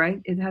work,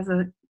 right? It has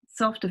a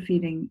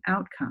self-defeating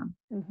outcome.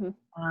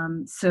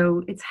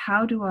 So it's,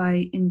 how do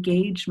I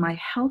engage my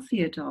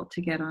healthy adult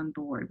to get on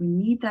board? We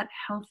need that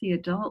healthy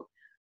adult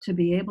to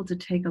be able to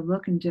take a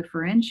look and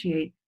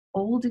differentiate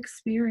old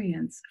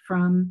experience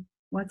from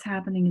what's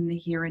happening in the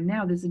here and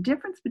now. There's a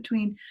difference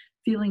between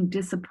feeling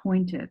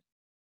disappointed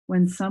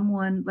when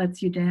someone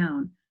lets you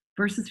down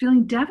versus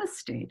feeling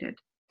devastated,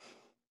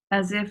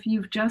 as if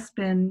you've just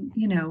been,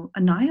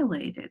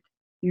 annihilated.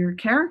 Your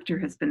character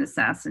has been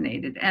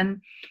assassinated.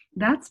 And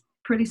that's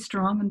pretty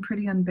strong and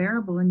pretty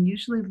unbearable, and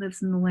usually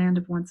lives in the land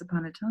of once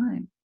upon a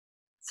time.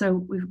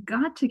 So we've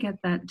got to get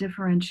that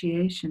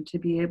differentiation to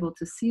be able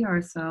to see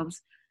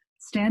ourselves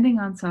standing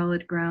on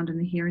solid ground in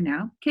the here and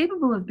now,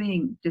 capable of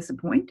being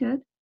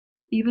disappointed,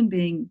 even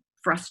being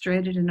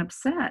frustrated and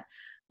upset,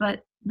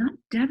 but not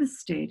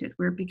devastated,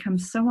 where it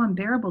becomes so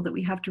unbearable that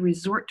we have to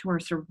resort to our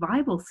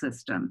survival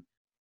system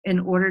in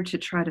order to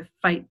try to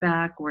fight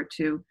back or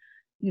to,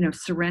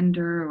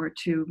 surrender or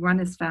to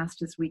run as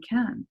fast as we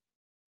can.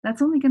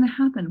 That's only going to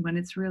happen when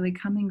it's really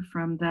coming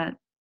from that,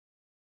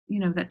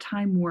 that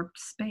time warped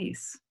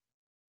space.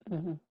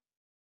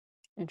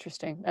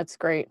 Interesting. That's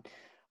great.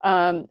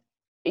 During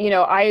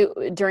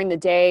the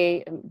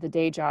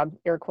day job,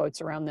 air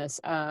quotes around this,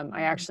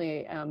 I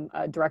actually am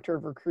a director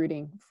of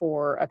recruiting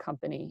for a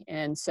company.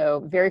 And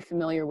so very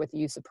familiar with the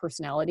use of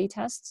personality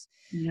tests,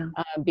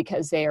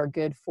 because they are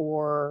good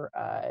for,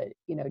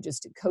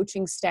 just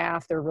coaching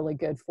staff. They're really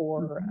good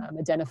for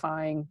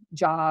identifying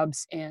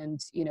jobs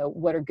and,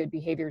 what are good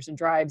behaviors and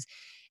drives.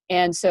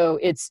 And so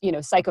it's,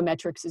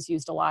 psychometrics is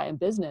used a lot in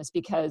business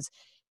because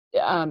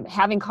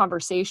having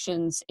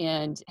conversations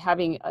and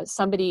having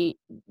somebody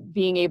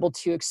being able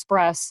to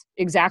express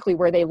exactly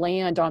where they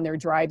land on their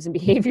drives and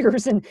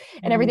behaviors and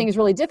everything is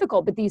really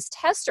difficult. But these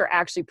tests are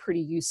actually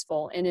pretty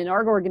useful. And in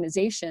our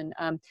organization,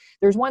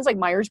 there's ones like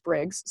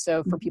Myers-Briggs.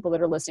 So for people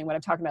that are listening, what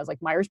I'm talking about is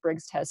like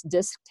Myers-Briggs test,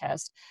 DISC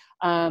test.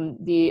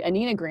 The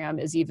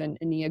Enneagram is even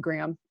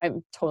Enneagram.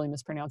 I'm totally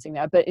mispronouncing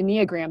that, but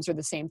Enneagrams are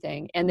the same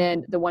thing. And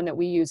then the one that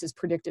we use is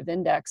predictive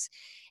index.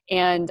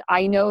 And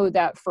I know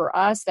that for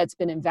us, that's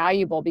been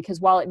invaluable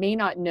because while it may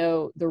not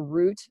know the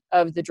root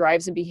of the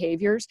drives and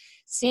behaviors,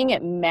 seeing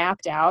it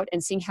mapped out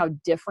and seeing how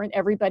different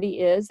everybody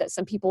is, that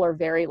some people are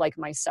very, like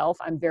myself,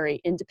 I'm very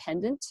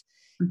independent.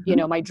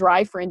 My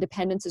drive for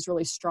independence is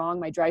really strong.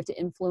 My drive to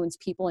influence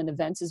people and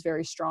events is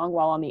very strong.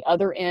 While on the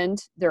other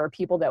end, there are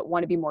people that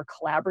want to be more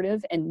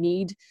collaborative and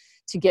need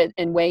to get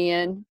and weigh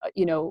in,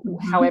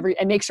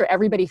 and make sure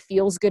everybody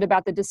feels good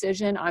about the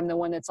decision. I'm the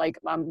one that's like,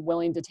 I'm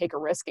willing to take a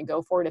risk and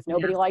go for it if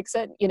nobody likes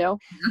it,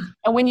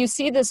 And when you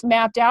see this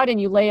mapped out and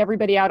you lay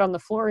everybody out on the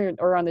floor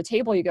or on the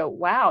table, you go,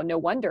 wow, no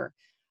wonder.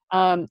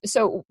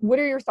 So what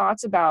are your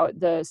thoughts about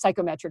the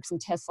psychometrics and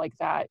tests like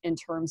that in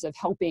terms of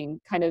helping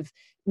kind of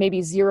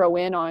maybe zero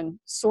in on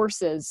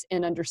sources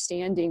and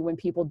understanding when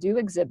people do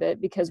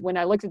exhibit? Because when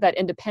I looked at that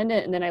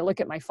independent and then I look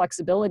at my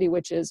flexibility,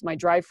 which is my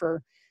drive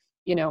for,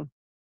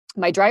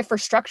 my drive for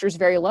structure is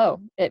very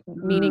low,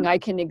 meaning I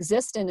can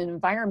exist in an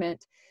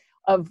environment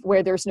of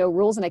where there's no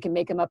rules and I can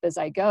make them up as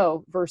I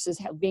go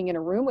versus being in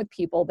a room with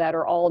people that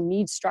are all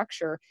need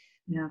structure.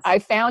 Yes. I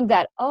found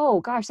that, oh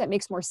gosh, that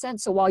makes more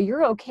sense. So while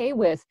you're okay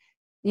with,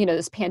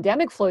 this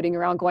pandemic floating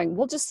around going,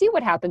 we'll just see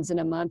what happens in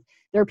a month.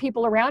 There are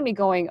people around me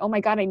going, oh my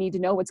God, I need to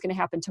know what's going to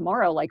happen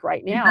tomorrow, like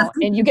right now.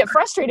 And you get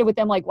frustrated with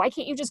them, like, why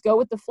can't you just go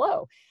with the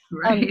flow?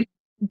 Right.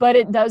 But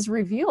it does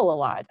reveal a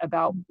lot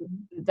about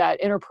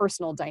that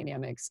interpersonal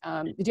dynamics.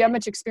 Did you have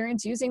much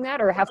experience using that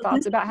or have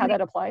thoughts about how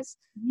that applies?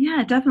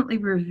 Yeah, it definitely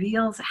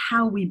reveals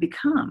how we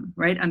become,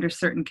 right, under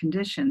certain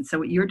conditions. So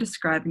what you're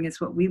describing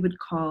is what we would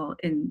call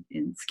in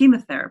schema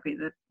therapy,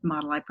 the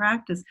model I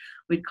practice,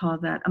 we'd call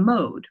that a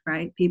mode,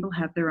 right? People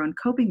have their own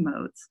coping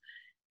modes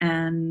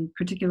and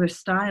particular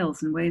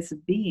styles and ways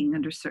of being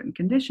under certain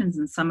conditions.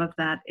 And some of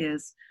that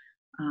is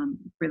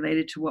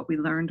related to what we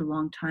learned a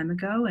long time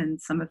ago,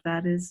 and some of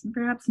that is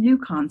perhaps new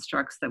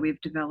constructs that we've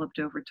developed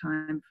over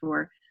time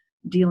for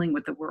dealing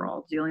with the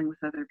world, dealing with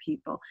other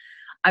people.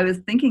 I was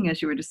thinking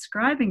as you were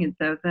describing it,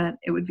 though, that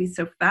it would be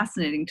so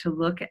fascinating to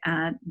look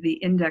at the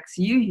index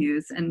you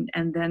use and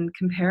then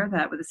compare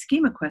that with a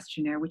schema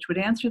questionnaire, which would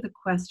answer the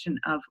question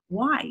of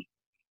why,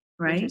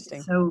 right?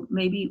 Interesting. So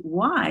maybe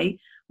why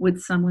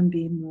would someone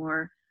be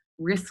more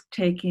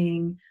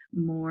risk-taking,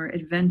 more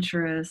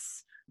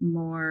adventurous,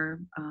 more,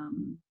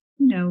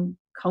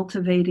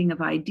 cultivating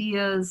of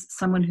ideas,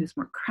 someone who's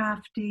more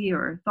crafty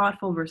or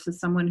thoughtful versus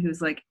someone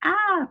who's like,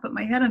 put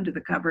my head under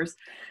the covers.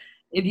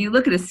 If you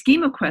look at a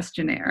schema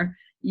questionnaire,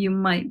 you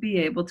might be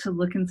able to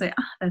look and say,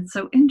 that's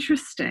so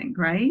interesting,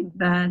 right? Mm-hmm.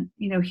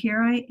 That,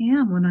 here I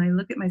am when I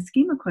look at my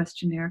schema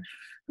questionnaire,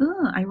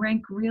 I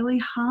rank really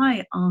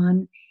high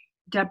on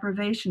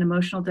deprivation,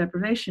 emotional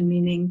deprivation,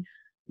 meaning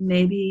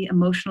maybe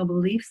emotional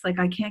beliefs like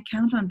I can't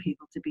count on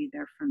people to be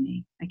there for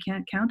me. I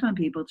can't count on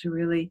people to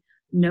really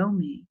know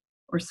me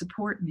or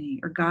support me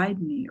or guide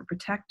me or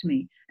protect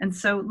me. And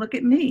so look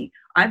at me.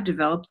 I've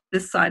developed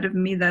this side of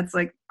me that's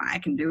like, I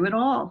can do it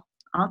all.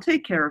 I'll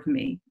take care of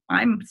me.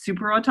 I'm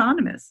super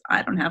autonomous.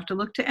 I don't have to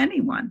look to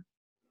anyone,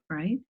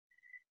 right?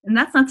 And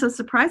that's not so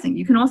surprising.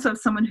 You can also have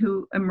someone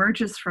who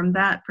emerges from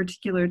that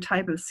particular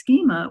type of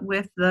schema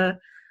with the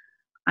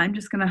I'm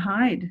just going to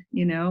hide,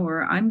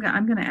 or I'm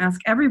going to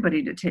ask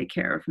everybody to take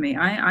care of me.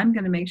 I'm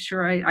going to make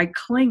sure I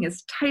cling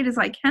as tight as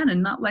I can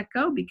and not let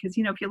go because,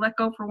 if you let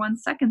go for 1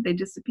 second, they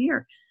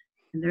disappear.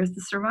 And there's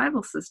the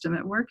survival system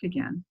at work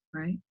again,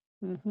 right?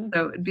 Mm-hmm.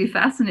 So it'd be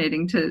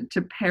fascinating to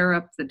pair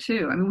up the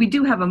two. I mean, we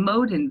do have a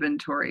mode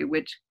inventory,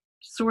 which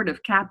sort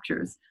of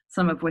captures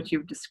some of what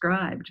you've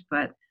described.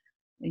 But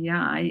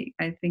yeah,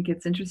 I think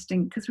it's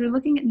interesting because we're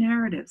looking at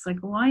narratives like,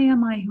 why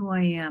am I who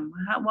I am?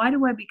 Why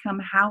do I become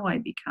how I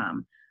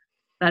become?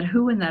 That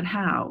who and that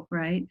how,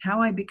 right? How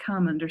I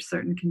become under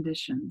certain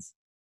conditions.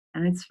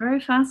 And it's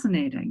very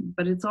fascinating,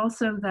 but it's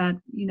also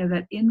that,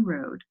 that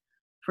inroad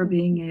for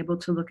being able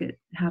to look at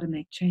how to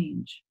make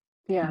change,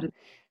 how Yeah. to be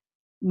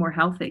more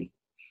healthy.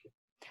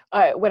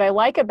 What I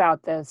like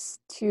about this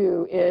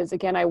too is,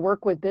 again, I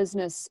work with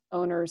business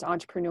owners,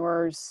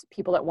 entrepreneurs,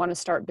 people that want to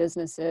start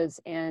businesses.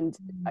 And,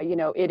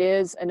 it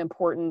is an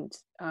important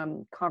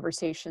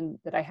conversation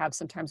that I have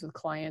sometimes with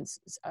clients,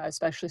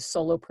 especially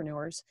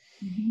solopreneurs,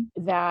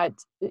 Mm-hmm. that,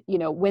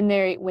 when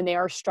they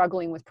are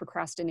struggling with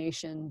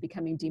procrastination,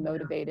 becoming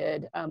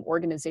demotivated,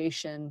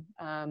 organization,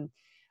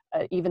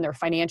 even their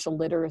financial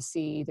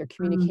literacy, their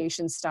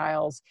communication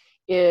styles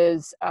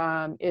is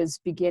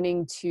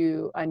beginning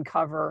to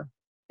uncover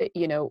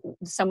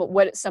some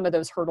of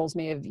those hurdles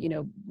may have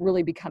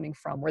really be coming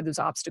from, where those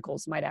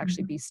obstacles might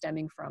actually be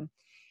stemming from.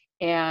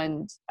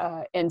 And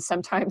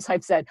sometimes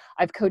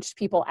I've coached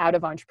people out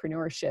of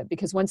entrepreneurship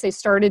because once they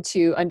started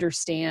to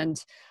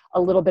understand a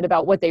little bit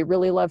about what they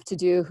really love to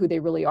do, who they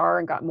really are,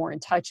 and got more in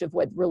touch of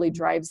what really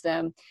drives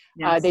them,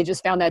 Yes. they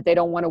just found that they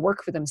don't want to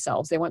work for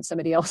themselves. They want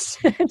somebody else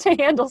to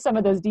handle some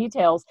of those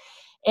details.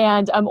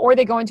 And or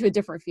they go into a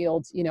different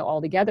field,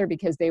 altogether,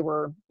 because they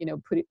were,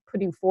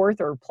 putting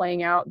forth or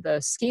playing out the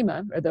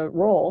schema or the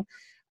role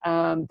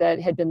that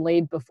had been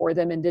laid before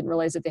them, and didn't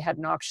realize that they had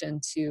an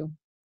option to.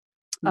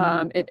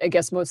 I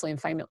guess mostly in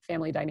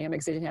family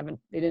dynamics, they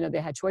didn't know they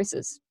had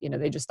choices.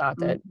 They just thought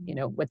that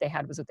what they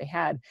had was what they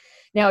had.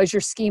 Now, is your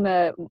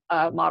schema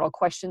model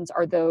questions,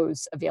 are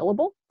those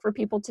available for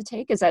people to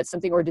take? Is that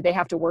something, or do they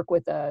have to work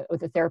with a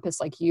therapist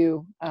like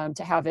you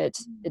to have it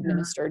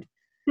administered?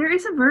 There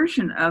is a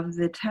version of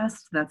the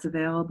test that's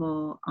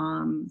available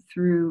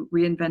through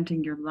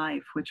Reinventing Your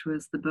Life, which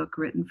was the book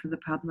written for the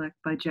public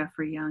by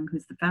Jeffrey Young,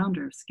 who's the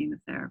founder of schema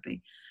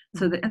therapy.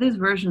 So there's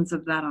versions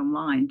of that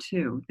online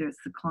too. There's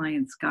the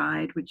client's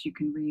guide, which you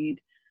can read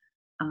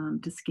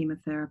to schema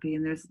therapy.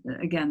 And there's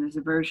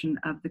a version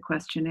of the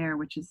questionnaire,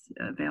 which is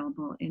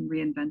available in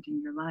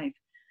Reinventing Your Life.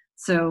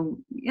 So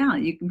yeah,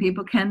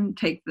 people can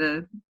take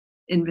the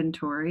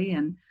inventory,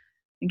 and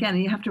again,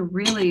 you have to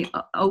really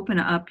open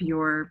up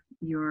your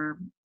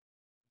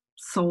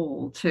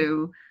soul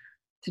to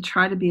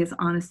try to be as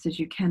honest as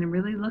you can and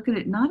really look at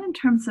it, not in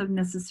terms of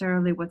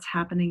necessarily what's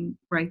happening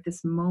right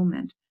this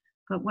moment,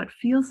 but what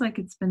feels like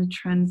it's been a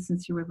trend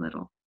since you were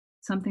little,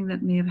 something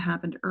that may have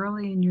happened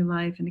early in your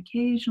life and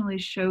occasionally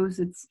shows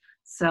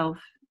itself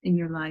in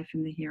your life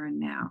in the here and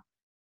now.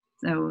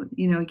 So,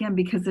 again,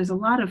 because there's a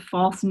lot of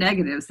false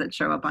negatives that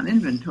show up on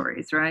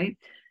inventories, right?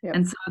 Yep.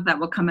 And some of that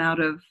will come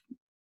out of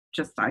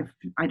just I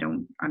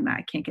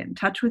can't get in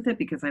touch with it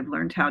because I've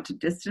learned how to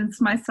distance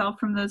myself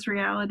from those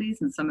realities.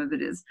 And some of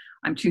it is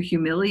I'm too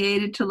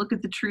humiliated to look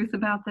at the truth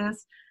about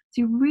this.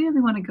 So you really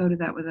want to go to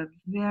that with a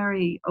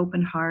very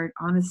open heart,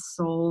 honest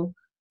soul,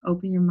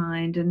 open your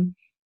mind,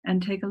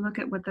 and take a look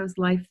at what those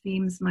life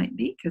themes might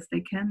be, because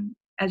they can,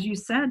 as you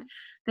said,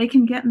 they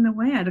can get in the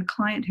way. I had a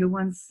client who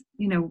once,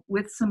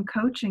 with some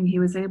coaching, he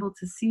was able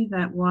to see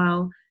that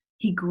while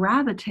he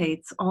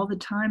gravitates all the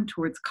time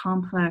towards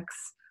complex,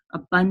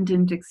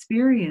 abundant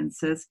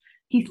experiences,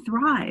 he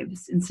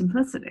thrives in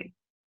simplicity.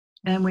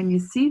 And when you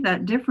see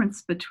that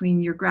difference between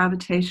your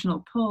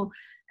gravitational pull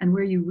and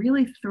where you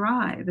really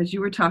thrive, as you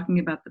were talking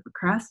about the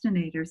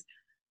procrastinators,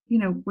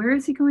 where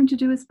is he going to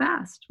do his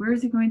best? Where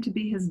is he going to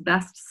be his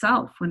best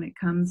self when it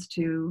comes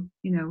to,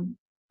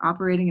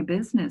 operating a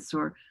business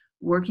or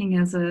working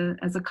as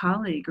a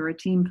colleague or a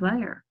team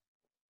player?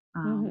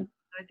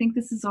 I think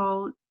this is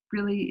all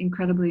really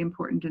incredibly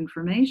important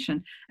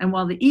information. And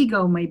while the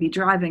ego may be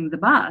driving the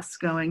bus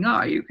going,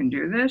 oh, you can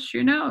do this,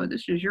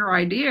 this is your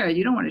idea.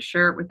 You don't want to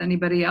share it with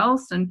anybody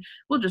else. And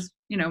we'll just,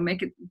 we'll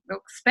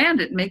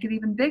expand it and make it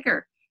even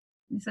bigger.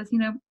 And he says,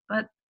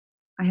 but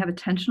I have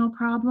attentional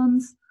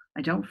problems.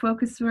 I don't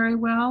focus very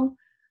well.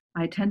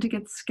 I tend to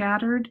get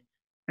scattered.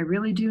 I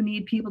really do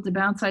need people to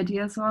bounce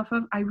ideas off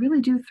of. I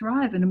really do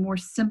thrive in a more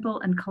simple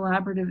and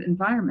collaborative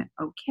environment.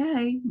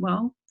 Okay,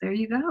 well, there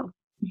you go.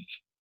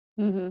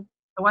 Mm-hmm.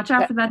 So watch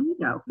out for that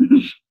ego.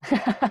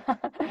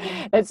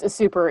 That's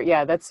super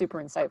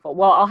insightful.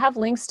 Well, I'll have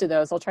links to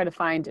those. I'll try to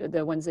find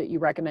the ones that you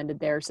recommended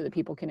there so that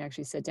people can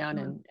actually sit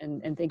down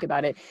and think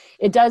about it.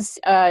 It does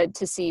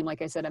to seem,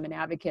 like I said, I'm an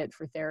advocate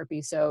for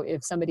therapy. So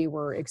if somebody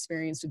were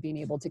experienced with being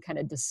able to kind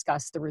of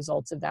discuss the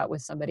results of that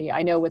with somebody,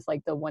 I know with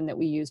like the one that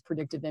we use,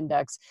 Predictive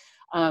Index,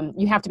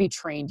 you have to be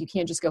trained. You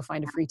can't just go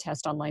find a free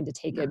test online to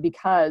take it,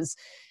 because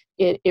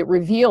it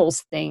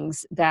reveals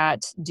things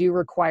that do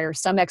require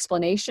some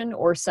explanation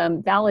or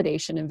some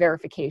validation and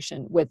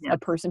verification with a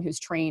person who's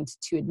trained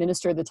to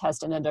administer the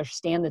test and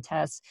understand the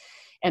test,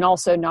 and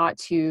also not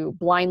to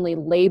blindly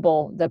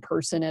label the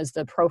person as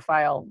the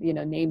profile,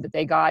 name that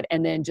they got,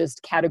 and then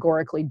just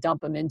categorically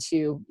dump them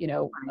into,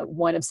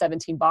 one of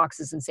 17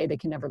 boxes and say they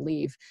can never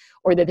leave,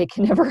 or that they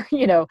can never,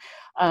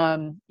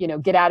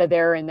 get out of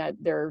there, and that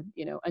they're,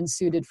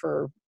 unsuited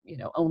for,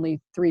 only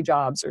 3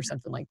 jobs or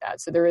something like that.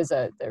 So there is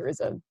a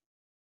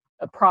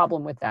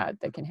problem with that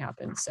can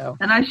happen. So,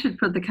 and I should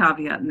put the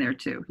caveat in there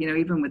too,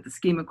 even with the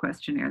schema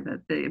questionnaire,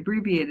 that the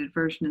abbreviated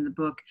version in the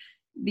book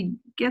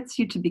gets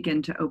you to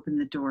begin to open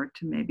the door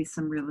to maybe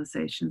some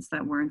realizations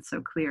that weren't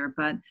so clear.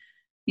 But,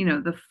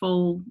 the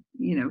full,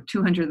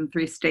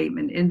 203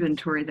 statement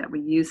inventory that we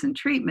use in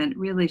treatment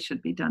really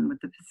should be done with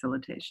the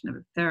facilitation of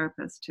a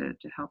therapist to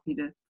help you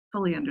to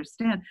fully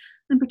understand,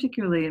 and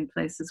particularly in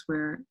places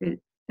where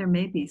there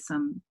may be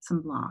some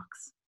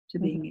blocks to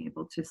being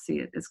able to see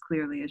it as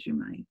clearly as you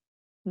might.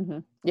 Mm-hmm.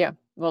 Yeah.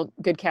 Well,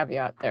 good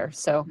caveat there.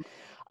 So,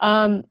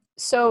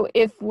 so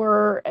as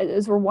we're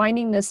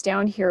winding this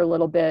down here a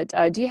little bit,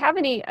 do you have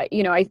any,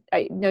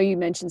 I know you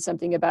mentioned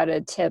something about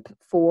a tip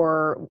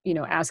for,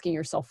 asking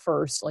yourself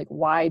first, like,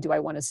 why do I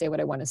want to say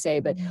what I want to say?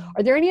 But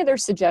are there any other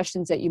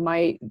suggestions that you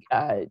might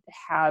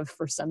have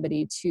for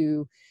somebody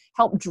to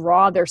help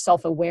draw their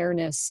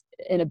self-awareness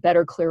in a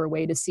better, clearer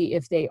way to see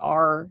if they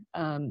are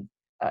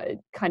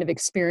kind of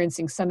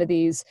experiencing some of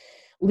these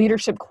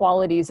leadership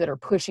qualities that are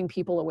pushing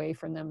people away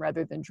from them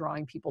rather than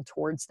drawing people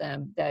towards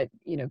them, that,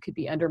 could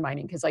be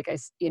undermining? Because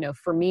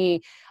for me,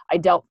 I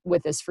dealt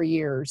with this for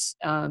years,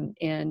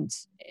 and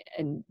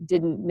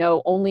didn't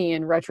know, only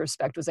in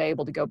retrospect was I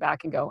able to go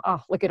back and go,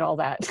 oh, look at all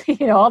that,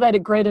 all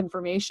that great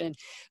information.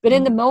 But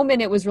in the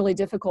moment, it was really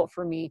difficult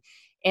for me.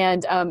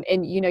 And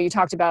you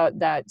talked about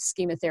that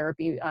schema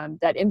therapy,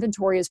 that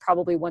inventory is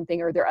probably one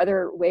thing. Are there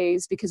other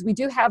ways? Because we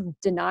do have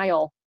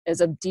denial as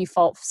a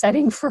default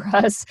setting for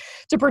us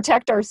to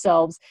protect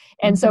ourselves.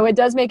 And so it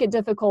does make it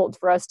difficult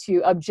for us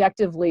to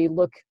objectively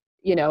look,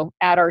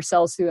 at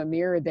ourselves through a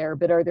mirror there.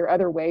 But are there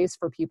other ways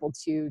for people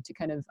to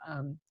kind of,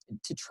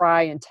 to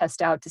try and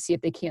test out to see if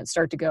they can't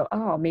start to go,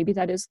 oh, maybe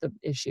that is the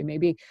issue.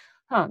 Maybe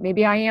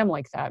I am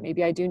like that.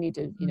 Maybe I do need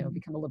to,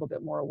 become a little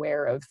bit more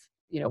aware of,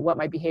 what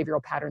my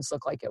behavioral patterns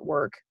look like at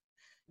work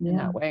in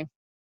that way.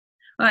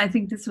 Well, I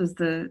think this was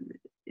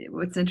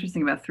what's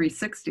interesting about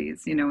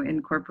 360s,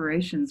 in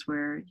corporations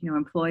where,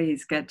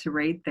 employees get to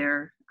rate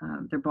their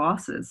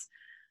bosses,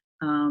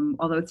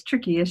 although it's a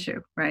tricky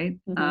issue, right?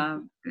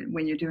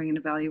 When you're doing an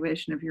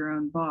evaluation of your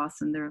own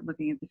boss and they're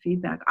looking at the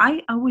feedback.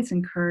 I always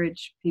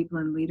encourage people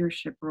in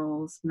leadership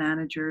roles,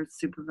 managers,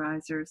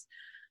 supervisors,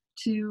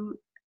 to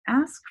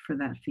ask for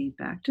that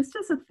feedback. Just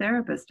as a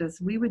therapist, as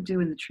we would do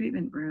in the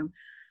treatment room,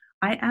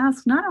 I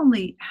ask not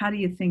only how do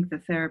you think the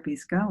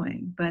therapy's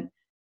going, but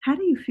how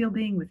do you feel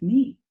being with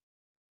me?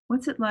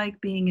 What's it like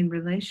being in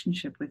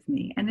relationship with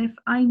me? And if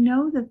I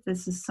know that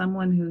this is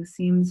someone who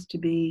seems to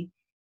be,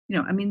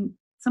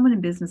 someone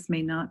in business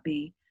may not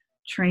be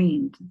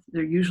trained,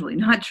 they're usually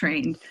not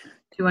trained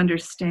to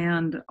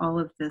understand all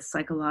of the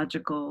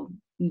psychological,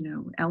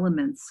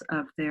 elements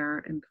of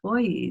their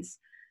employees,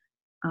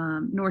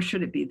 nor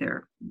should it be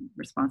their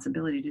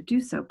responsibility to do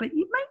so. But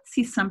you might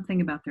see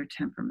something about their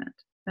temperament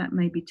that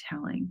may be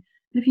telling.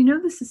 And if you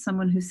know this is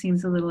someone who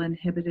seems a little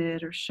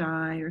inhibited or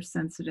shy or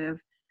sensitive,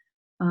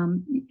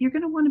 you're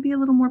going to want to be a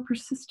little more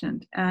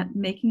persistent at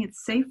making it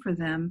safe for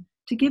them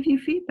to give you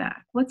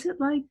feedback. What's it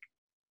like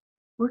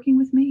working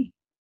with me?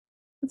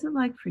 What's it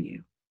like for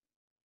you?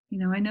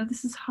 I know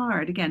this is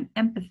hard. Again,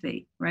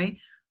 empathy, right?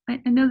 I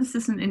know this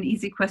isn't an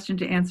easy question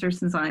to answer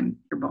since I'm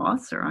your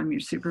boss or I'm your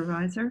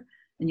supervisor,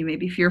 and you may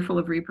be fearful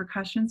of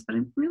repercussions, but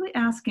I'm really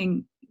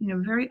asking,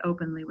 very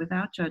openly,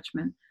 without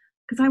judgment,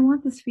 because I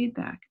want this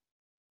feedback.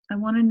 I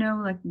want to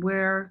know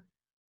where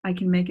I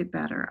can make it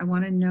better. I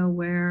want to know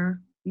where,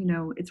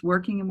 it's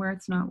working and where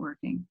it's not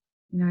working.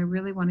 I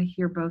really want to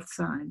hear both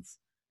sides,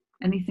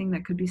 anything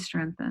that could be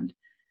strengthened.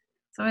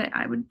 So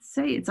I would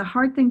say it's a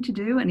hard thing to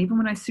do. And even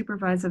when I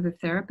supervise other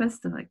therapists,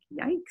 they're like,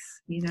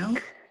 yikes,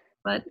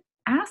 but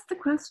ask the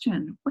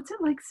question, what's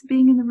it like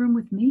being in the room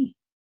with me?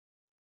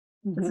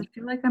 Does it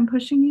feel like I'm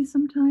pushing you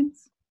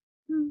sometimes?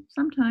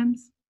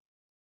 Sometimes.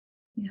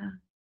 Yeah.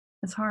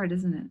 It's hard,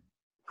 isn't it?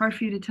 Hard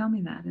for you to tell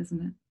me that,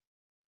 isn't it?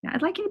 Yeah,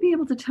 I'd like you to be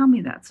able to tell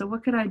me that. So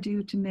what could I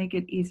do to make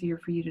it easier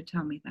for you to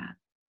tell me that?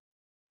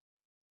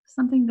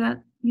 Something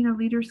that,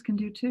 leaders can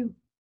do too.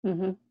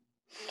 Mm-hmm.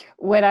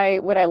 What I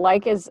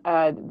like is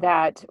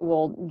that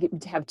we'll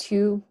have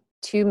two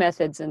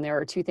methods in there,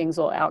 or two things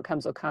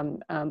outcomes will come.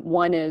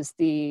 One is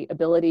the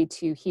ability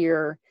to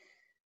hear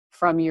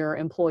from your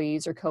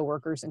employees or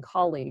coworkers and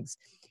colleagues,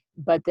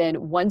 but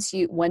then once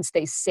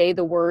they say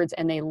the words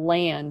and they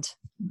land,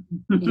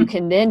 you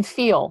can then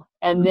feel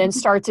and then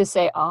start to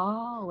say,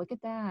 oh, look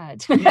at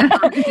that.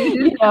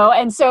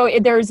 And so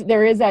there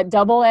is that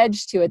double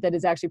edge to it that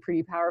is actually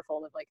pretty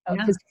powerful, of like,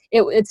 because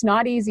it's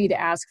not easy to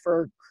ask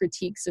for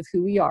critiques of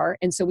who we are,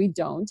 and so we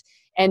don't.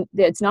 And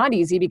it's not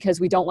easy because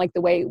we don't like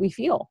the way we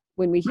feel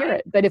when we hear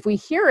it. But if we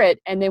hear it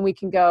and then we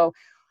can go,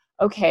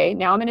 okay,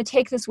 now I'm going to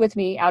take this with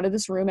me out of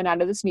this room and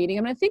out of this meeting.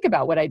 I'm going to think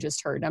about what I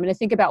just heard. I'm going to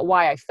think about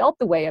why I felt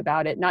the way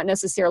about it, not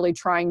necessarily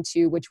trying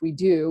to, which we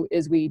do,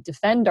 is we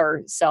defend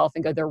ourselves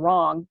and go, they're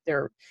wrong,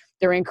 they're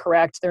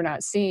incorrect, they're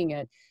not seeing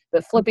it.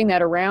 But flipping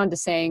that around to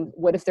saying,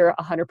 what if they're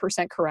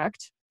 100%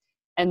 correct?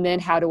 And then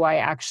how do I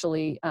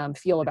actually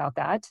feel about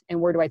that? And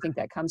where do I think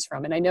that comes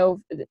from? And I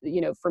know,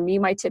 for me,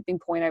 my tipping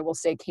point, I will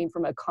say, came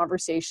from a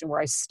conversation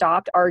where I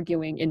stopped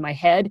arguing in my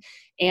head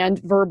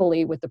and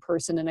verbally with the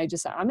person. And I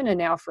just said, I'm going to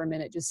now for a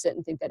minute just sit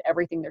and think that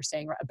everything they're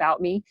saying about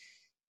me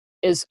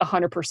is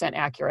 100%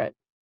 accurate.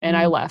 And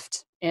I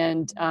left.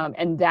 And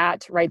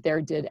that right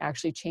there did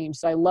actually change.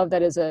 So I love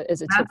that as a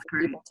tip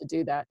for people to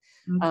do that.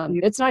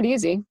 It's not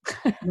easy.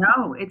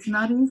 No, it's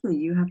not easy.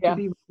 You have to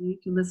be ready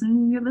to listen.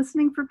 And you're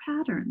listening for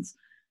patterns,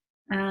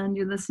 and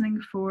you're listening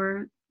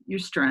for your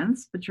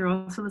strengths, but you're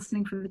also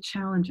listening for the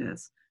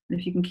challenges. And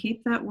if you can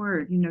keep that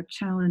word,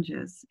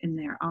 challenges in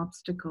there,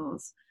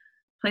 obstacles,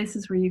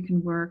 places where you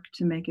can work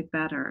to make it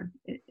better,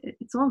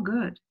 it's all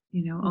good,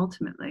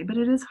 ultimately. But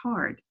it is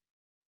hard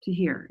to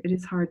hear. It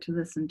is hard to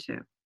listen to.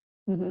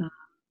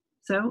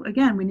 So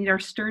again, we need our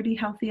sturdy,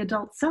 healthy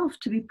adult self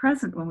to be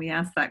present when we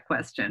ask that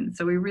question,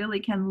 so we really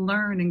can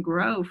learn and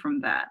grow from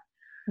that.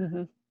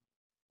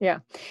 Yeah.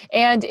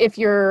 And if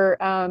you're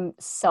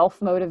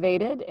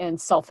self-motivated and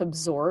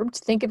self-absorbed,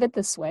 think of it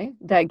this way,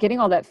 that getting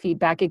all that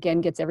feedback,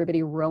 again, gets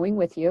everybody rowing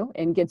with you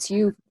and gets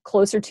you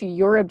closer to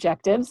your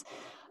objectives.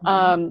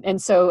 And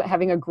so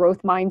having a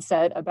growth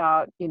mindset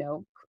about,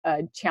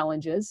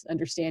 challenges,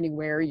 understanding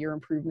where your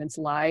improvements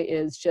lie,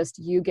 is just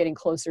you getting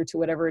closer to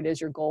whatever it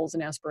is your goals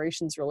and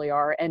aspirations really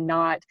are, and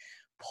not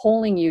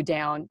pulling you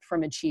down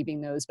from achieving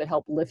those, but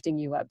help lifting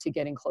you up to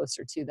getting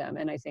closer to them.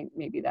 And I think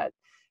maybe that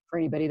for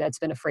anybody that's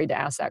been afraid to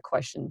ask that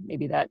question,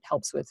 maybe that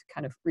helps with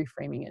kind of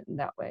reframing it in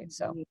that way.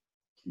 So,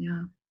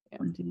 yeah.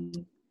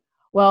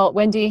 Well,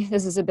 Wendy,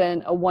 this has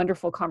been a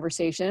wonderful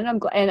conversation.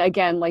 And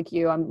again, like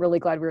you, I'm really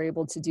glad we were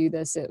able to do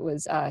this. It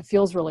was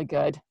feels really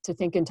good to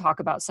think and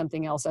talk about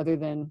something else other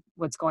than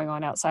what's going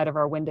on outside of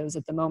our windows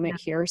at the moment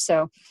here.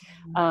 So,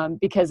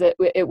 because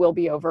it will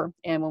be over.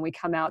 And when we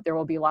come out, there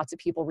will be lots of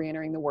people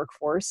reentering the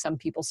workforce, some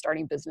people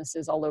starting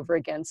businesses all over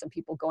again, some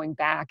people going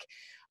back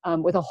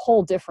with a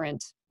whole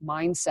different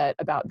mindset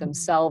about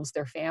themselves,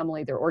 their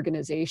family, their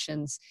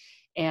organizations,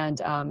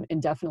 and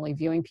definitely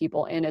viewing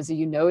people. And as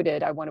you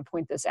noted, I want to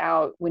point this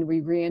out, when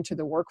we re-enter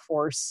the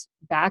workforce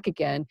back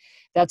again,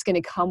 that's going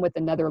to come with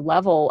another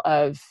level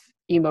of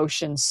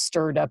emotions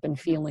stirred up and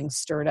feelings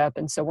stirred up.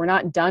 And so we're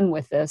not done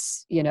with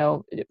this,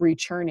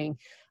 rechurning.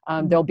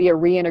 There'll be a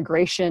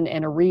reintegration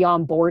and a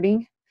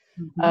re-onboarding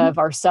of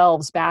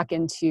ourselves back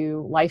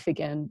into life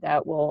again,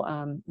 that will,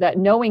 that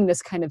knowing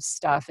this kind of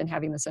stuff and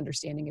having this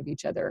understanding of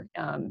each other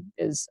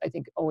is, I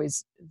think,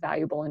 always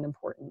valuable and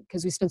important,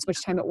 because we spend so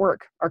much time at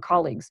work, our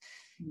colleagues,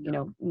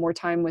 more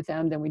time with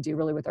them than we do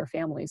really with our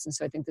families. And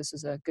so I think this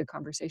is a good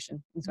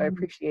conversation. And so I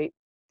appreciate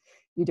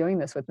you doing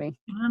this with me.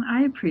 And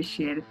I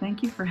appreciate it.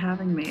 Thank you for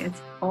having me.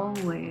 It's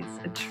always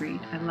a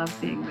treat. I love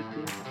being with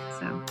you.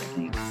 So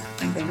thanks.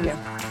 Thank you.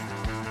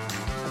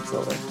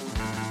 Absolutely.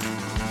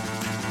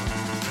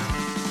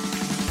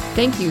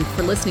 Thank you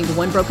for listening to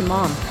One Broken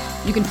Mom.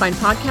 You can find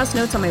podcast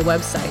notes on my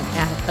website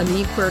at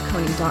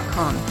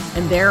amiequirconi.com,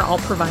 and there I'll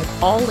provide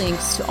all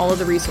links to all of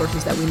the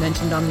resources that we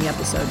mentioned on the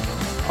episode.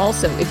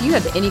 Also, if you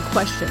have any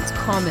questions,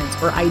 comments,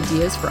 or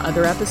ideas for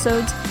other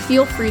episodes,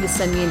 feel free to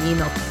send me an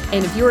email.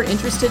 And if you are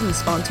interested in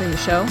sponsoring the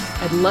show,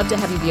 I'd love to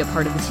have you be a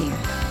part of the team.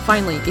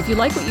 Finally, if you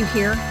like what you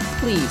hear,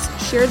 please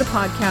share the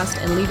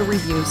podcast and leave a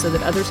review so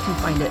that others can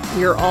find it.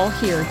 We are all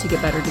here to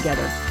get better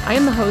together. I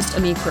am the host,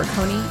 Amie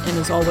Quirconi, and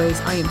as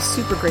always, I am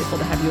super grateful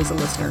to have you as a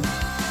listener.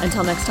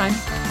 Until next time,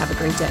 have a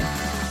great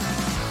day.